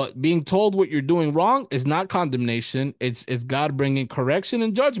 But being told what you're doing wrong is not condemnation. It's God bringing correction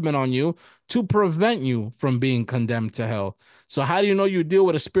and judgment on you to prevent you from being condemned to hell. So how do you know you deal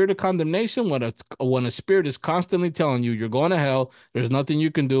with a spirit of condemnation when a spirit is constantly telling you you're going to hell, there's nothing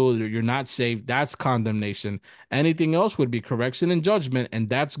you can do, you're not saved? That's condemnation. Anything else would be correction and judgment, and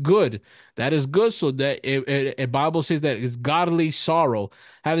that's good. That is good, so that a Bible says that it's godly sorrow.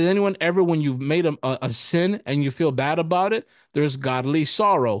 Has anyone ever, when you've made a sin and you feel bad about it, there's godly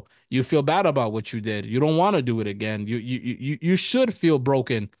sorrow. You feel bad about what you did. You don't want to do it again. You should feel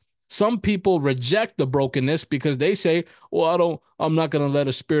broken. Some people reject the brokenness because they say, "Well, I'm not going to let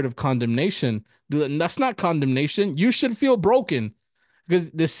a spirit of condemnation do that." And that's not condemnation. You should feel broken.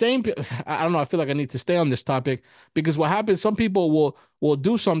 Because the same, I don't know. I feel like I need to stay on this topic because what happens, some people will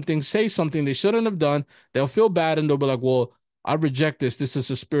do something, say something they shouldn't have done. They'll feel bad and they'll be like, "Well, I reject this. This is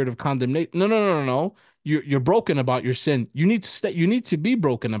a spirit of condemnation." No, no, no, no, no. You're broken about your sin. You need to stay. You need to be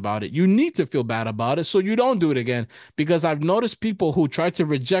broken about it. You need to feel bad about it so you don't do it again. Because I've noticed people who try to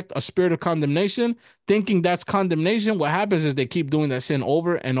reject a spirit of condemnation, thinking that's condemnation. What happens is they keep doing that sin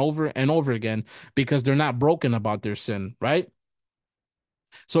over and over and over again because they're not broken about their sin, right?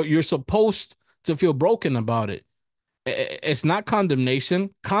 So you're supposed to feel broken about it. It's not condemnation.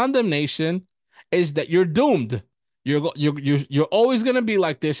 Condemnation is that you're doomed. You're always gonna be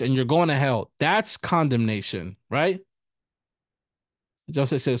like this, and you're going to hell. That's condemnation, right?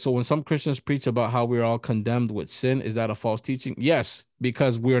 Justice says, so when some Christians preach about how we're all condemned with sin, is that a false teaching? Yes,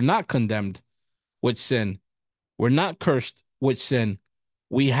 because we're not condemned with sin. We're not cursed with sin.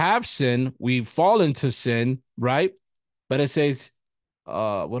 We have sin. We fall into sin, right? But it says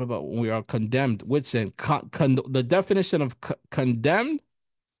what about when we are condemned with sin? The definition of condemned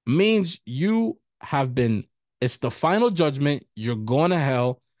means you have been, it's the final judgment, you're going to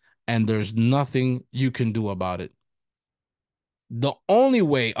hell, and there's nothing you can do about it. The only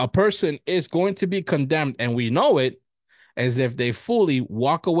way a person is going to be condemned, and we know it, is if they fully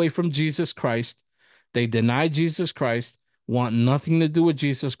walk away from Jesus Christ, they deny Jesus Christ, want nothing to do with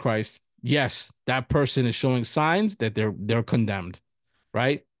Jesus Christ. Yes, that person is showing signs that they're condemned,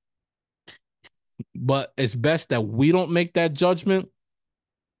 right? But it's best that we don't make that judgment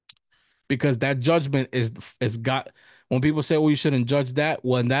because that judgment is got. When people say, "Well, you shouldn't judge that,"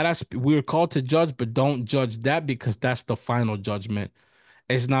 well, we're called to judge, but don't judge that because that's the final judgment.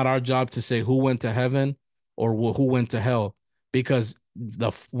 It's not our job to say who went to heaven or who went to hell because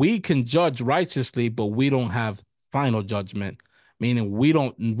we can judge righteously, but we don't have final judgment. Meaning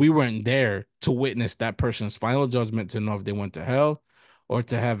we weren't there to witness that person's final judgment to know if they went to hell or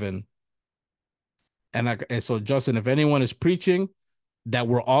to heaven. And so Justin, if anyone is preaching that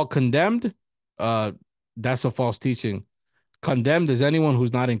we're all condemned, uh, that's a false teaching. Condemned is anyone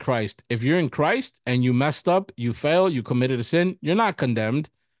who's not in Christ. If you're in Christ and you messed up, you fail, you committed a sin, you're not condemned.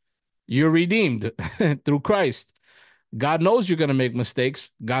 You're redeemed through Christ. God knows you're gonna make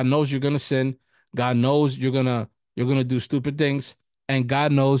mistakes. God knows you're gonna sin. God knows you're gonna do stupid things. And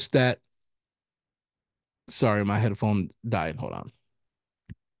God knows that. Sorry, my headphone died. Hold on.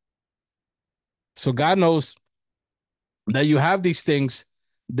 So God knows that you have these things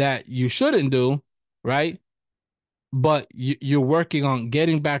that you shouldn't do, right? But you're working on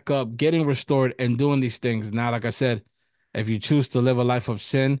getting back up, getting restored, and doing these things. Now, like I said, if you choose to live a life of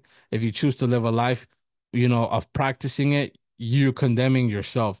sin, if you choose to live a life, of practicing it, you're condemning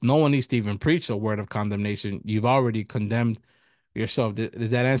yourself. No one needs to even preach a word of condemnation. You've already condemned yourself. Does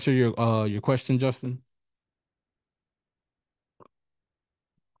that answer your question, Justin?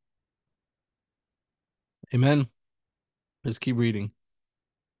 Amen. Let's keep reading.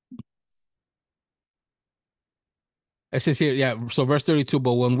 It says here, yeah. So verse 32.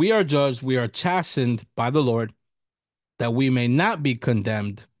 But when we are judged, we are chastened by the Lord, that we may not be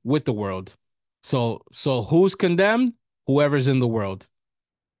condemned with the world. So who's condemned? Whoever's in the world.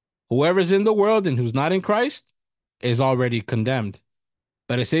 Whoever's in the world and who's not in Christ is already condemned.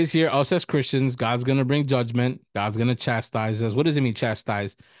 But it says here, us as Christians, God's gonna bring judgment. God's gonna chastise us. What does it mean,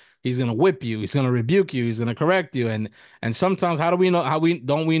 chastise? He's gonna whip you. He's gonna rebuke you. He's gonna correct you. And sometimes, how do we know? How we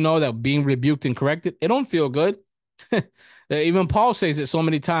know that being rebuked and corrected? It don't feel good. Even Paul says it so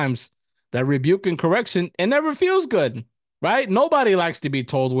many times that rebuke and correction, it never feels good, right? Nobody likes to be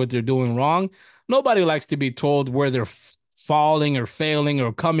told what they're doing wrong. Nobody likes to be told where they're falling or failing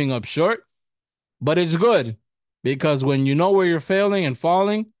or coming up short. But it's good because when you know where you're failing and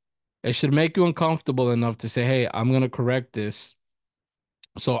falling, it should make you uncomfortable enough to say, hey, I'm going to correct this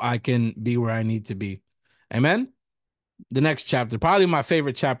so I can be where I need to be. Amen. The next chapter, probably my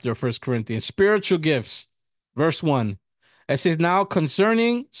favorite chapter of First Corinthians, spiritual gifts, verse 1. It says, now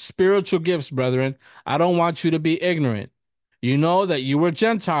concerning spiritual gifts, brethren, I don't want you to be ignorant. You know that you were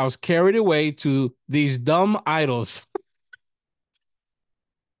Gentiles carried away to these dumb idols.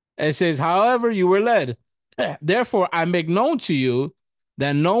 It says, however, you were led. Therefore, I make known to you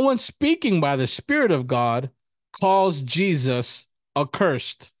that no one speaking by the Spirit of God calls Jesus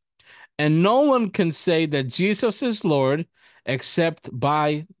accursed. And no one can say that Jesus is Lord except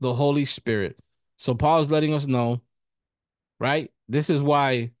by the Holy Spirit. So Paul is letting us know, right? This is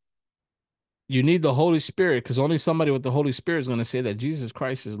why you need the Holy Spirit, because only somebody with the Holy Spirit is going to say that Jesus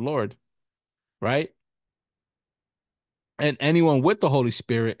Christ is Lord, right? And anyone with the Holy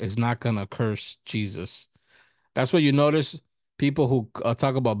Spirit is not going to curse Jesus. That's what you notice people who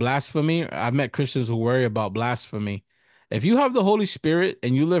talk about blasphemy. I've met Christians who worry about blasphemy. If you have the Holy Spirit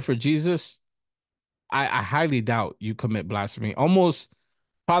and you live for Jesus, I highly doubt you commit blasphemy. Almost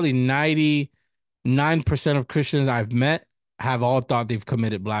probably 99% of Christians I've met have all thought they've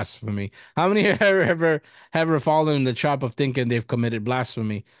committed blasphemy. How many have ever fallen in the trap of thinking they've committed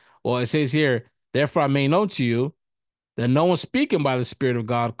blasphemy? Well, it says here, therefore I may know to you that no one speaking by the Spirit of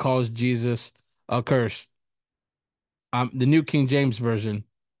God calls Jesus accursed. The New King James Version,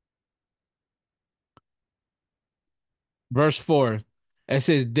 verse 4. It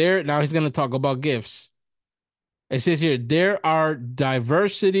says there, now he's going to talk about gifts. It says here, there are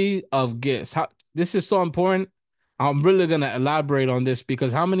diversity of gifts. This is so important. I'm really going to elaborate on this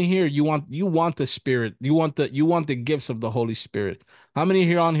because how many here you want the Spirit, you want the gifts of the Holy Spirit? How many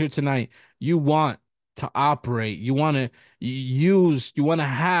here on here tonight you want to operate, you want to use, you want to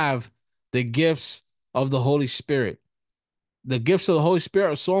have the gifts of the Holy Spirit? The gifts of the Holy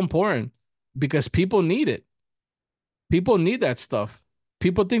Spirit are so important because people need it. People need that stuff.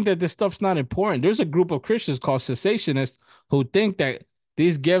 People think that this stuff's not important. There's a group of Christians called cessationists who think that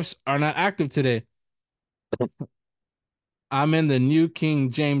these gifts are not active today. I'm in the New King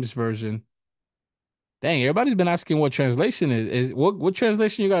James Version. Dang, everybody's been asking what translation is. What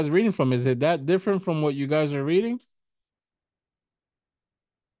translation you guys are reading from? Is it that different from what you guys are reading?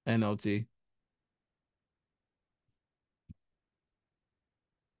 NLT.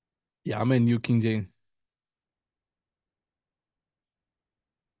 Yeah, I'm in New King James.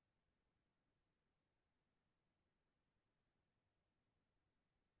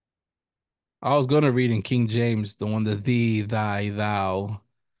 I was gonna read in King James, the one, the thee, thy, thou,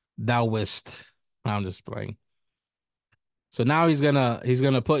 thouest. I'm just playing. So now he's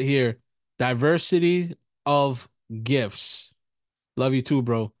gonna put here diversity of gifts. Love you too,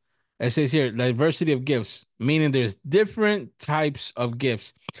 bro. It says here diversity of gifts, meaning there's different types of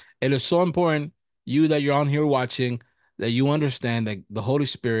gifts. It is so important, you that you're on here watching, that you understand that the Holy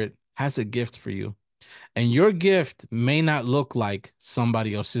Spirit has a gift for you. And your gift may not look like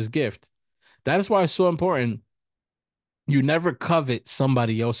somebody else's gift. That is why it's so important. You never covet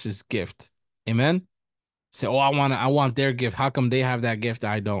somebody else's gift. Amen. Say, oh, I want their gift. How come they have that gift?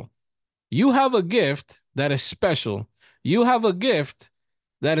 I don't. You have a gift that is special. You have a gift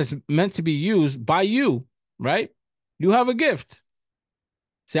that is meant to be used by you, right? You have a gift.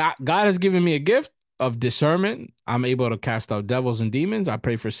 See, God has given me a gift of discernment. I'm able to cast out devils and demons. I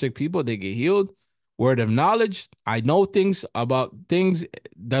pray for sick people, they get healed. Word of knowledge. I know things about things.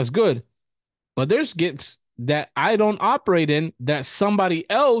 That's good. But there's gifts that I don't operate in that somebody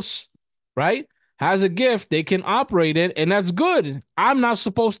else, right, has a gift they can operate in, and that's good. I'm not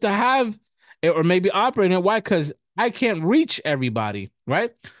supposed to have it or maybe operate in it. Why? Because I can't reach everybody,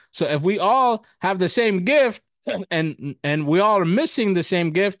 right? So if we all have the same gift and we all are missing the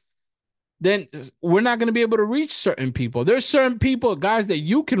same gift, then we're not going to be able to reach certain people. There's certain people, guys, that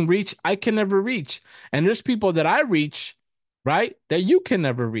you can reach, I can never reach. And there's people that I reach, right, that you can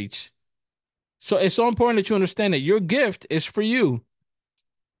never reach. So it's so important that you understand that your gift is for you.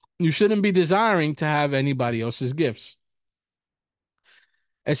 You shouldn't be desiring to have anybody else's gifts.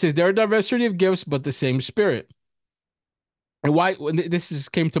 It says there are diversity of gifts, but the same spirit. And why this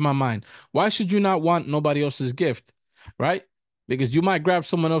just came to my mind. Why should you not want nobody else's gift? Right? Because you might grab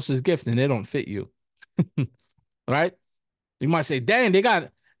someone else's gift and they don't fit you. Right? You might say, dang, they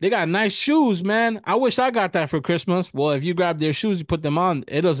got nice shoes, man. I wish I got that for Christmas. Well, if you grab their shoes, you put them on,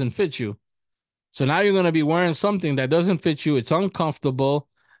 it doesn't fit you. So now you're going to be wearing something that doesn't fit you. It's uncomfortable.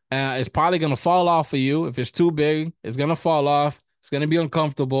 It's probably going to fall off of you. If it's too big, it's going to fall off. It's going to be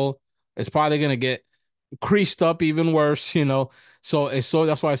uncomfortable. It's probably going to get creased up even worse. So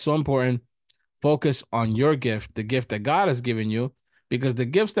that's why it's so important. Focus on your gift, the gift that God has given you, because the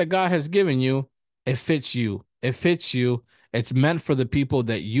gifts that God has given you, it fits you. It fits you. It's meant for the people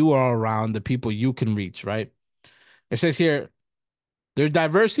that you are around, the people you can reach, right? It says here, there's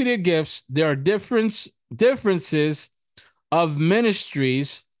diversity of gifts. There are differences of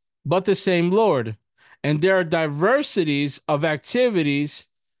ministries, but the same Lord. And there are diversities of activities,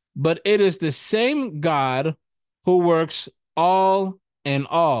 but it is the same God who works all in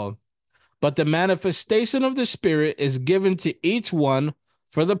all. But the manifestation of the Spirit is given to each one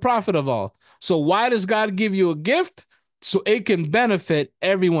for the profit of all. So why does God give you a gift? So it can benefit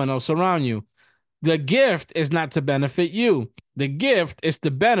everyone else around you. The gift is not to benefit you. The gift is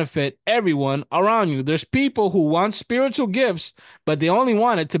to benefit everyone around you. There's people who want spiritual gifts, but they only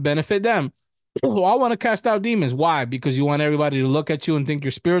want it to benefit them. Well, I want to cast out demons. Why? Because you want everybody to look at you and think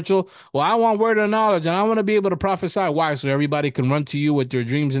you're spiritual. Well, I want word of knowledge and I want to be able to prophesy. Why? So everybody can run to you with their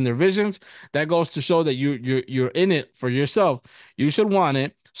dreams and their visions. That goes to show that you're in it for yourself. You should want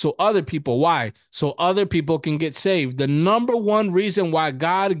it so other people. Why? So other people can get saved. The number one reason why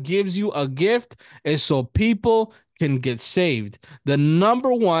God gives you a gift is so people can get saved. The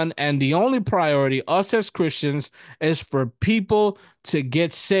number one and the only priority, us as Christians, is for people to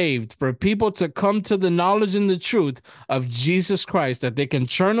get saved, for people to come to the knowledge and the truth of Jesus Christ, that they can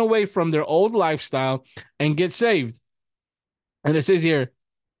turn away from their old lifestyle and get saved. And it says here,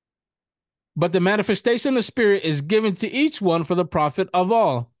 but the manifestation of the Spirit is given to each one for the profit of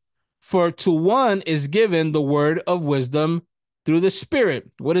all. For to one is given the word of wisdom through the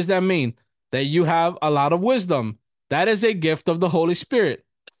Spirit. What does that mean? That you have a lot of wisdom. That is a gift of the Holy Spirit.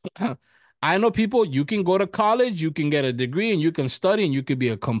 I know people, you can go to college, you can get a degree, and you can study, and you could be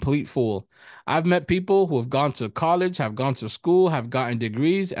a complete fool. I've met people who have gone to college, have gone to school, have gotten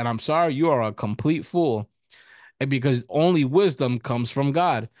degrees, and I'm sorry, you are a complete fool. And because only wisdom comes from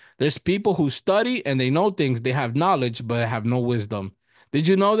God. There's people who study and they know things, they have knowledge, but have no wisdom. Did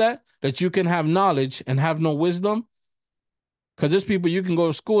you know that? That you can have knowledge and have no wisdom? Because there's people you can go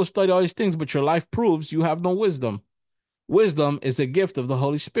to school, study all these things, but your life proves you have no wisdom. Wisdom is a gift of the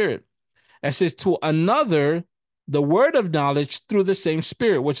Holy Spirit. It says to another, the word of knowledge through the same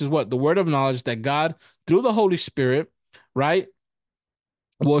Spirit, which is what? The word of knowledge that God, through the Holy Spirit, right,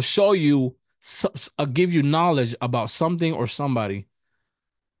 will show you, give you knowledge about something or somebody.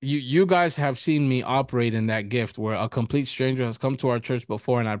 You guys have seen me operate in that gift where a complete stranger has come to our church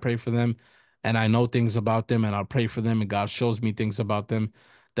before and I pray for them and I know things about them and I'll pray for them and God shows me things about them.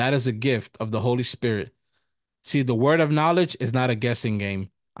 That is a gift of the Holy Spirit. See, the word of knowledge is not a guessing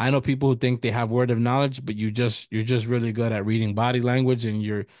game. I know people who think they have word of knowledge, but you're just really good at reading body language and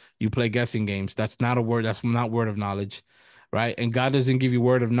you play guessing games. That's not a word, that's not word of knowledge, right? And God doesn't give you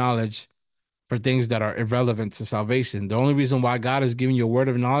word of knowledge for things that are irrelevant to salvation. The only reason why God is giving you a word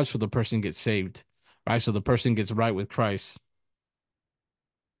of knowledge so the person gets saved, right? So the person gets right with Christ.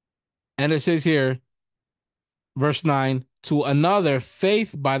 And it says here, verse 9, to another,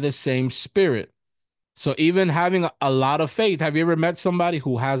 faith by the same Spirit. So even having a lot of faith, have you ever met somebody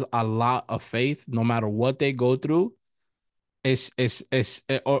who has a lot of faith no matter what they go through? It's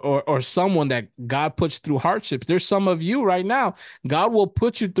or someone that God puts through hardships. There's some of you right now. God will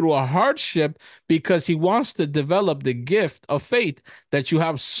put you through a hardship because He wants to develop the gift of faith, that you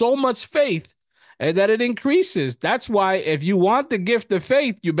have so much faith and that it increases. That's why if you want the gift of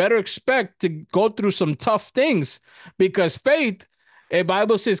faith, you better expect to go through some tough things, because faith, a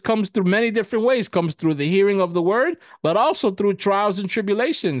Bible says, comes through many different ways. Comes through the hearing of the word, but also through trials and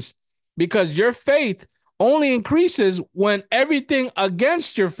tribulations. Because your faith only increases when everything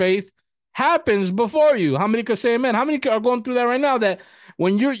against your faith happens before you. How many could say amen? How many are going through that right now? That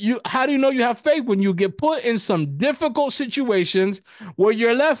when you how do you know you have faith? When you get put in some difficult situations where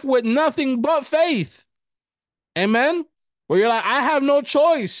you're left with nothing but faith. Amen. Where you're like, I have no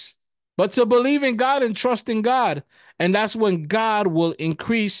choice but to believe in God and trust in God. And that's when God will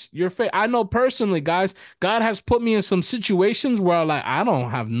increase your faith. I know personally, guys, God has put me in some situations where like I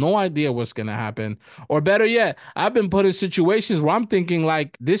don't have no idea what's gonna happen. Or better yet, I've been put in situations where I'm thinking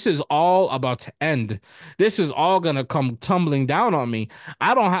like this is all about to end. This is all gonna come tumbling down on me.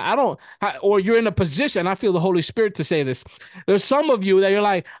 Or you're in a position, I feel the Holy Spirit to say this. There's some of you that you're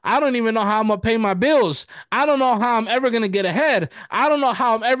like, I don't even know how I'm gonna pay my bills. I don't know how I'm ever gonna get ahead. I don't know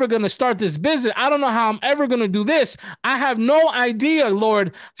how I'm ever gonna start this business. I don't know how I'm ever gonna do this. I have no idea,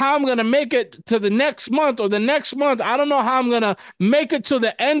 Lord, how I'm gonna make it to the next month or the next month. I don't know how I'm gonna make it to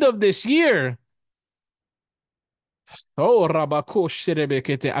the end of this year. Oh, Rabako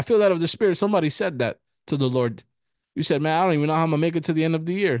Shirebekete. I feel that of the Spirit. Somebody said that to the Lord. You said, man, I don't even know how I'm gonna make it to the end of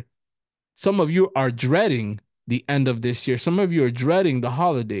the year. Some of you are dreading the end of this year. Some of you are dreading the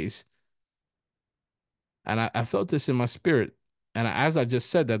holidays. And I felt this in my spirit. And as I just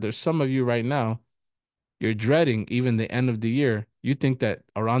said that, there's some of you right now, you're dreading even the end of the year. You think that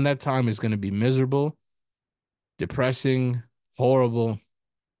around that time is going to be miserable, depressing, horrible,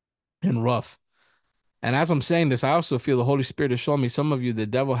 and rough. And as I'm saying this, I also feel the Holy Spirit is showing me some of you, the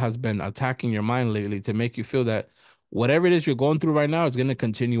devil has been attacking your mind lately to make you feel that whatever it is you're going through right now is going to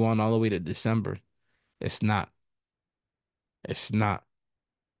continue on all the way to December. It's not. It's not.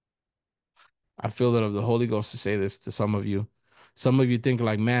 I feel that of the Holy Ghost to say this to some of you. Some of you think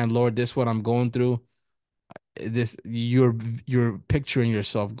like, man, Lord, this is what I'm going through. This you're picturing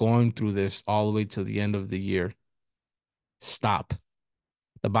yourself going through this all the way to the end of the year. Stop.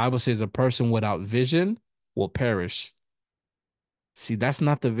 The Bible says a person without vision will perish. See, that's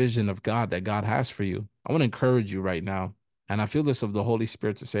not the vision of God that God has for you. I want to encourage you right now. And I feel this of the Holy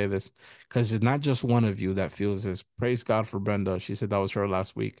Spirit to say this, because it's not just one of you that feels this. Praise God for Brenda. She said that was her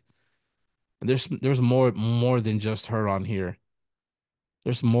last week. And there's more than just her on here.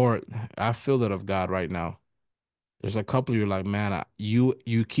 There's more. I feel that of God right now. There's a couple of you like, man, you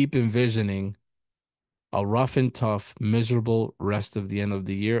keep envisioning a rough and tough, miserable rest of the end of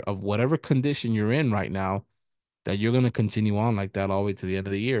the year of whatever condition you're in right now, that you're gonna continue on like that all the way to the end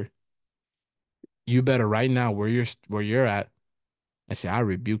of the year. You better right now where you're at and say, I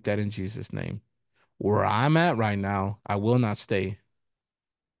rebuke that in Jesus' name. Where I'm at right now, I will not stay.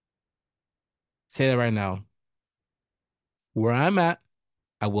 Say that right now. Where I'm at,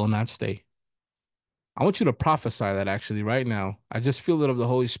 I will not stay. I want you to prophesy that actually right now. I just feel it of the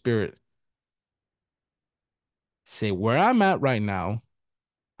Holy Spirit. Say, where I'm at right now,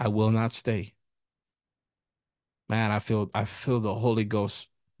 I will not stay. Man, I feel the Holy Ghost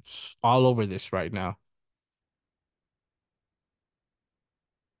all over this right now.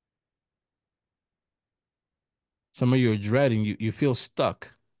 Some of you are dreading, you feel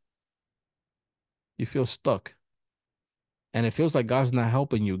stuck. You feel stuck. And it feels like God's not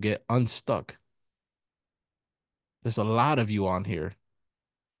helping you get unstuck. There's a lot of you on here.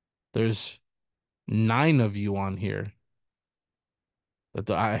 There's 9 of you on here.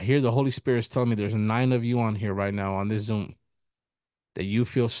 I hear the Holy Spirit is telling me there's 9 of you on here right now on this Zoom that you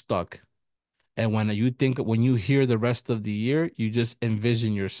feel stuck. And when you hear the rest of the year, you just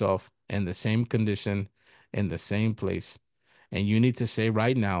envision yourself in the same condition, in the same place. And you need to say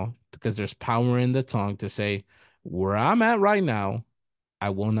right now, because there's power in the tongue, to say, where I'm at right now, I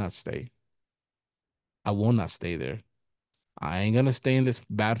will not stay. I will not stay there. I ain't going to stay in this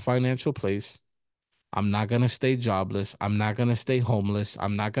bad financial place. I'm not going to stay jobless. I'm not going to stay homeless.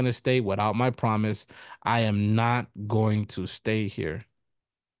 I'm not going to stay without my promise. I am not going to stay here.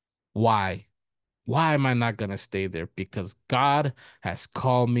 Why? Why am I not going to stay there? Because God has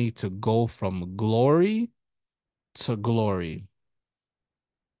called me to go from glory to glory.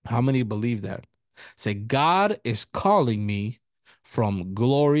 How many believe that? Say, God is calling me from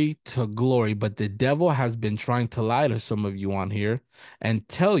glory to glory, but the devil has been trying to lie to some of you on here and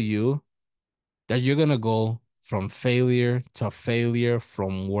tell you that you're gonna go from failure to failure,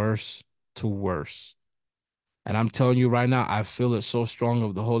 from worse to worse. And I'm telling you right now, I feel it so strong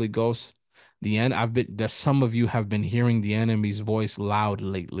of the Holy Ghost. The end. I've been that some of you have been hearing the enemy's voice loud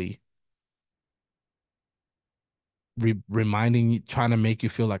lately, reminding you, trying to make you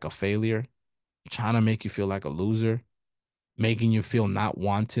feel like a failure, trying to make you feel like a loser, making you feel not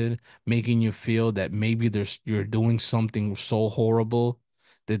wanted, making you feel that maybe you're doing something so horrible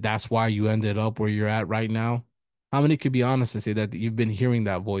that that's why you ended up where you're at right now. How many could be honest and say that you've been hearing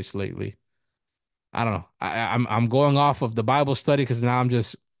that voice lately? I don't know. I'm going off of the Bible study because now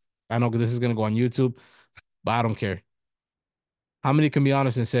I know this is gonna go on YouTube, but I don't care. How many can be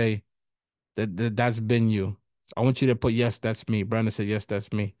honest and say that that's been you? I want you to put yes, that's me. Brenda said yes,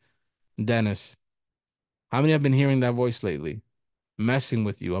 that's me. Dennis, how many have been hearing that voice lately? Messing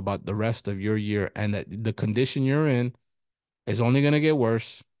with you about the rest of your year and that the condition you're in is only gonna get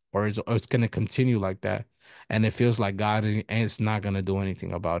worse or it's gonna continue like that. And it feels like God is not gonna do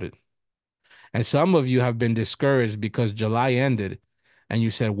anything about it. And some of you have been discouraged because July ended and you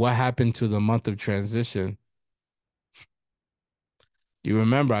said, what happened to the month of transition? You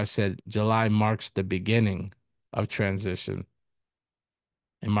remember I said July marks the beginning of transition.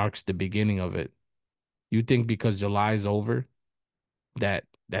 It marks the beginning of it. You think because July is over that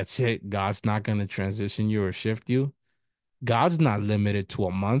that's it, God's not going to transition you or shift you? God's not limited to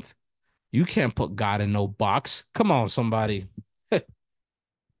a month. You can't put God in no box. Come on, somebody.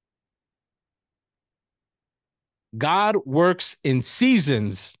 God works in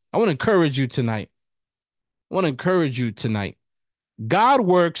seasons. I want to encourage you tonight. I want to encourage you tonight. God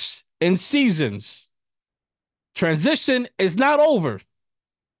works in seasons. Transition is not over.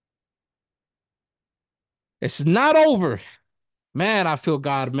 It's not over. Man, I feel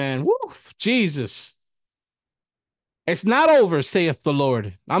God, man. Woof, Jesus. It's not over, saith the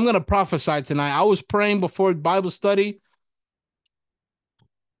Lord. I'm going to prophesy tonight. I was praying before Bible study.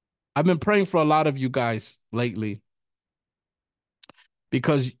 I've been praying for a lot of you guys lately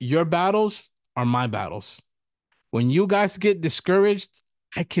because your battles are my battles. When you guys get discouraged,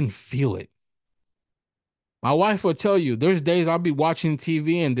 I can feel it. My wife will tell you there's days I'll be watching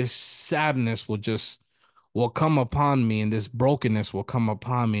TV and this sadness will come upon me and this brokenness will come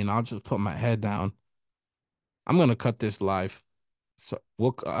upon me and I'll just put my head down. I'm gonna cut this live. So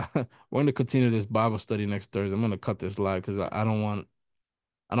we're gonna continue this Bible study next Thursday. I'm gonna cut this live because I don't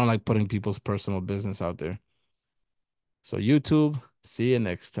like putting people's personal business out there. So YouTube, see you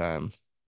next time.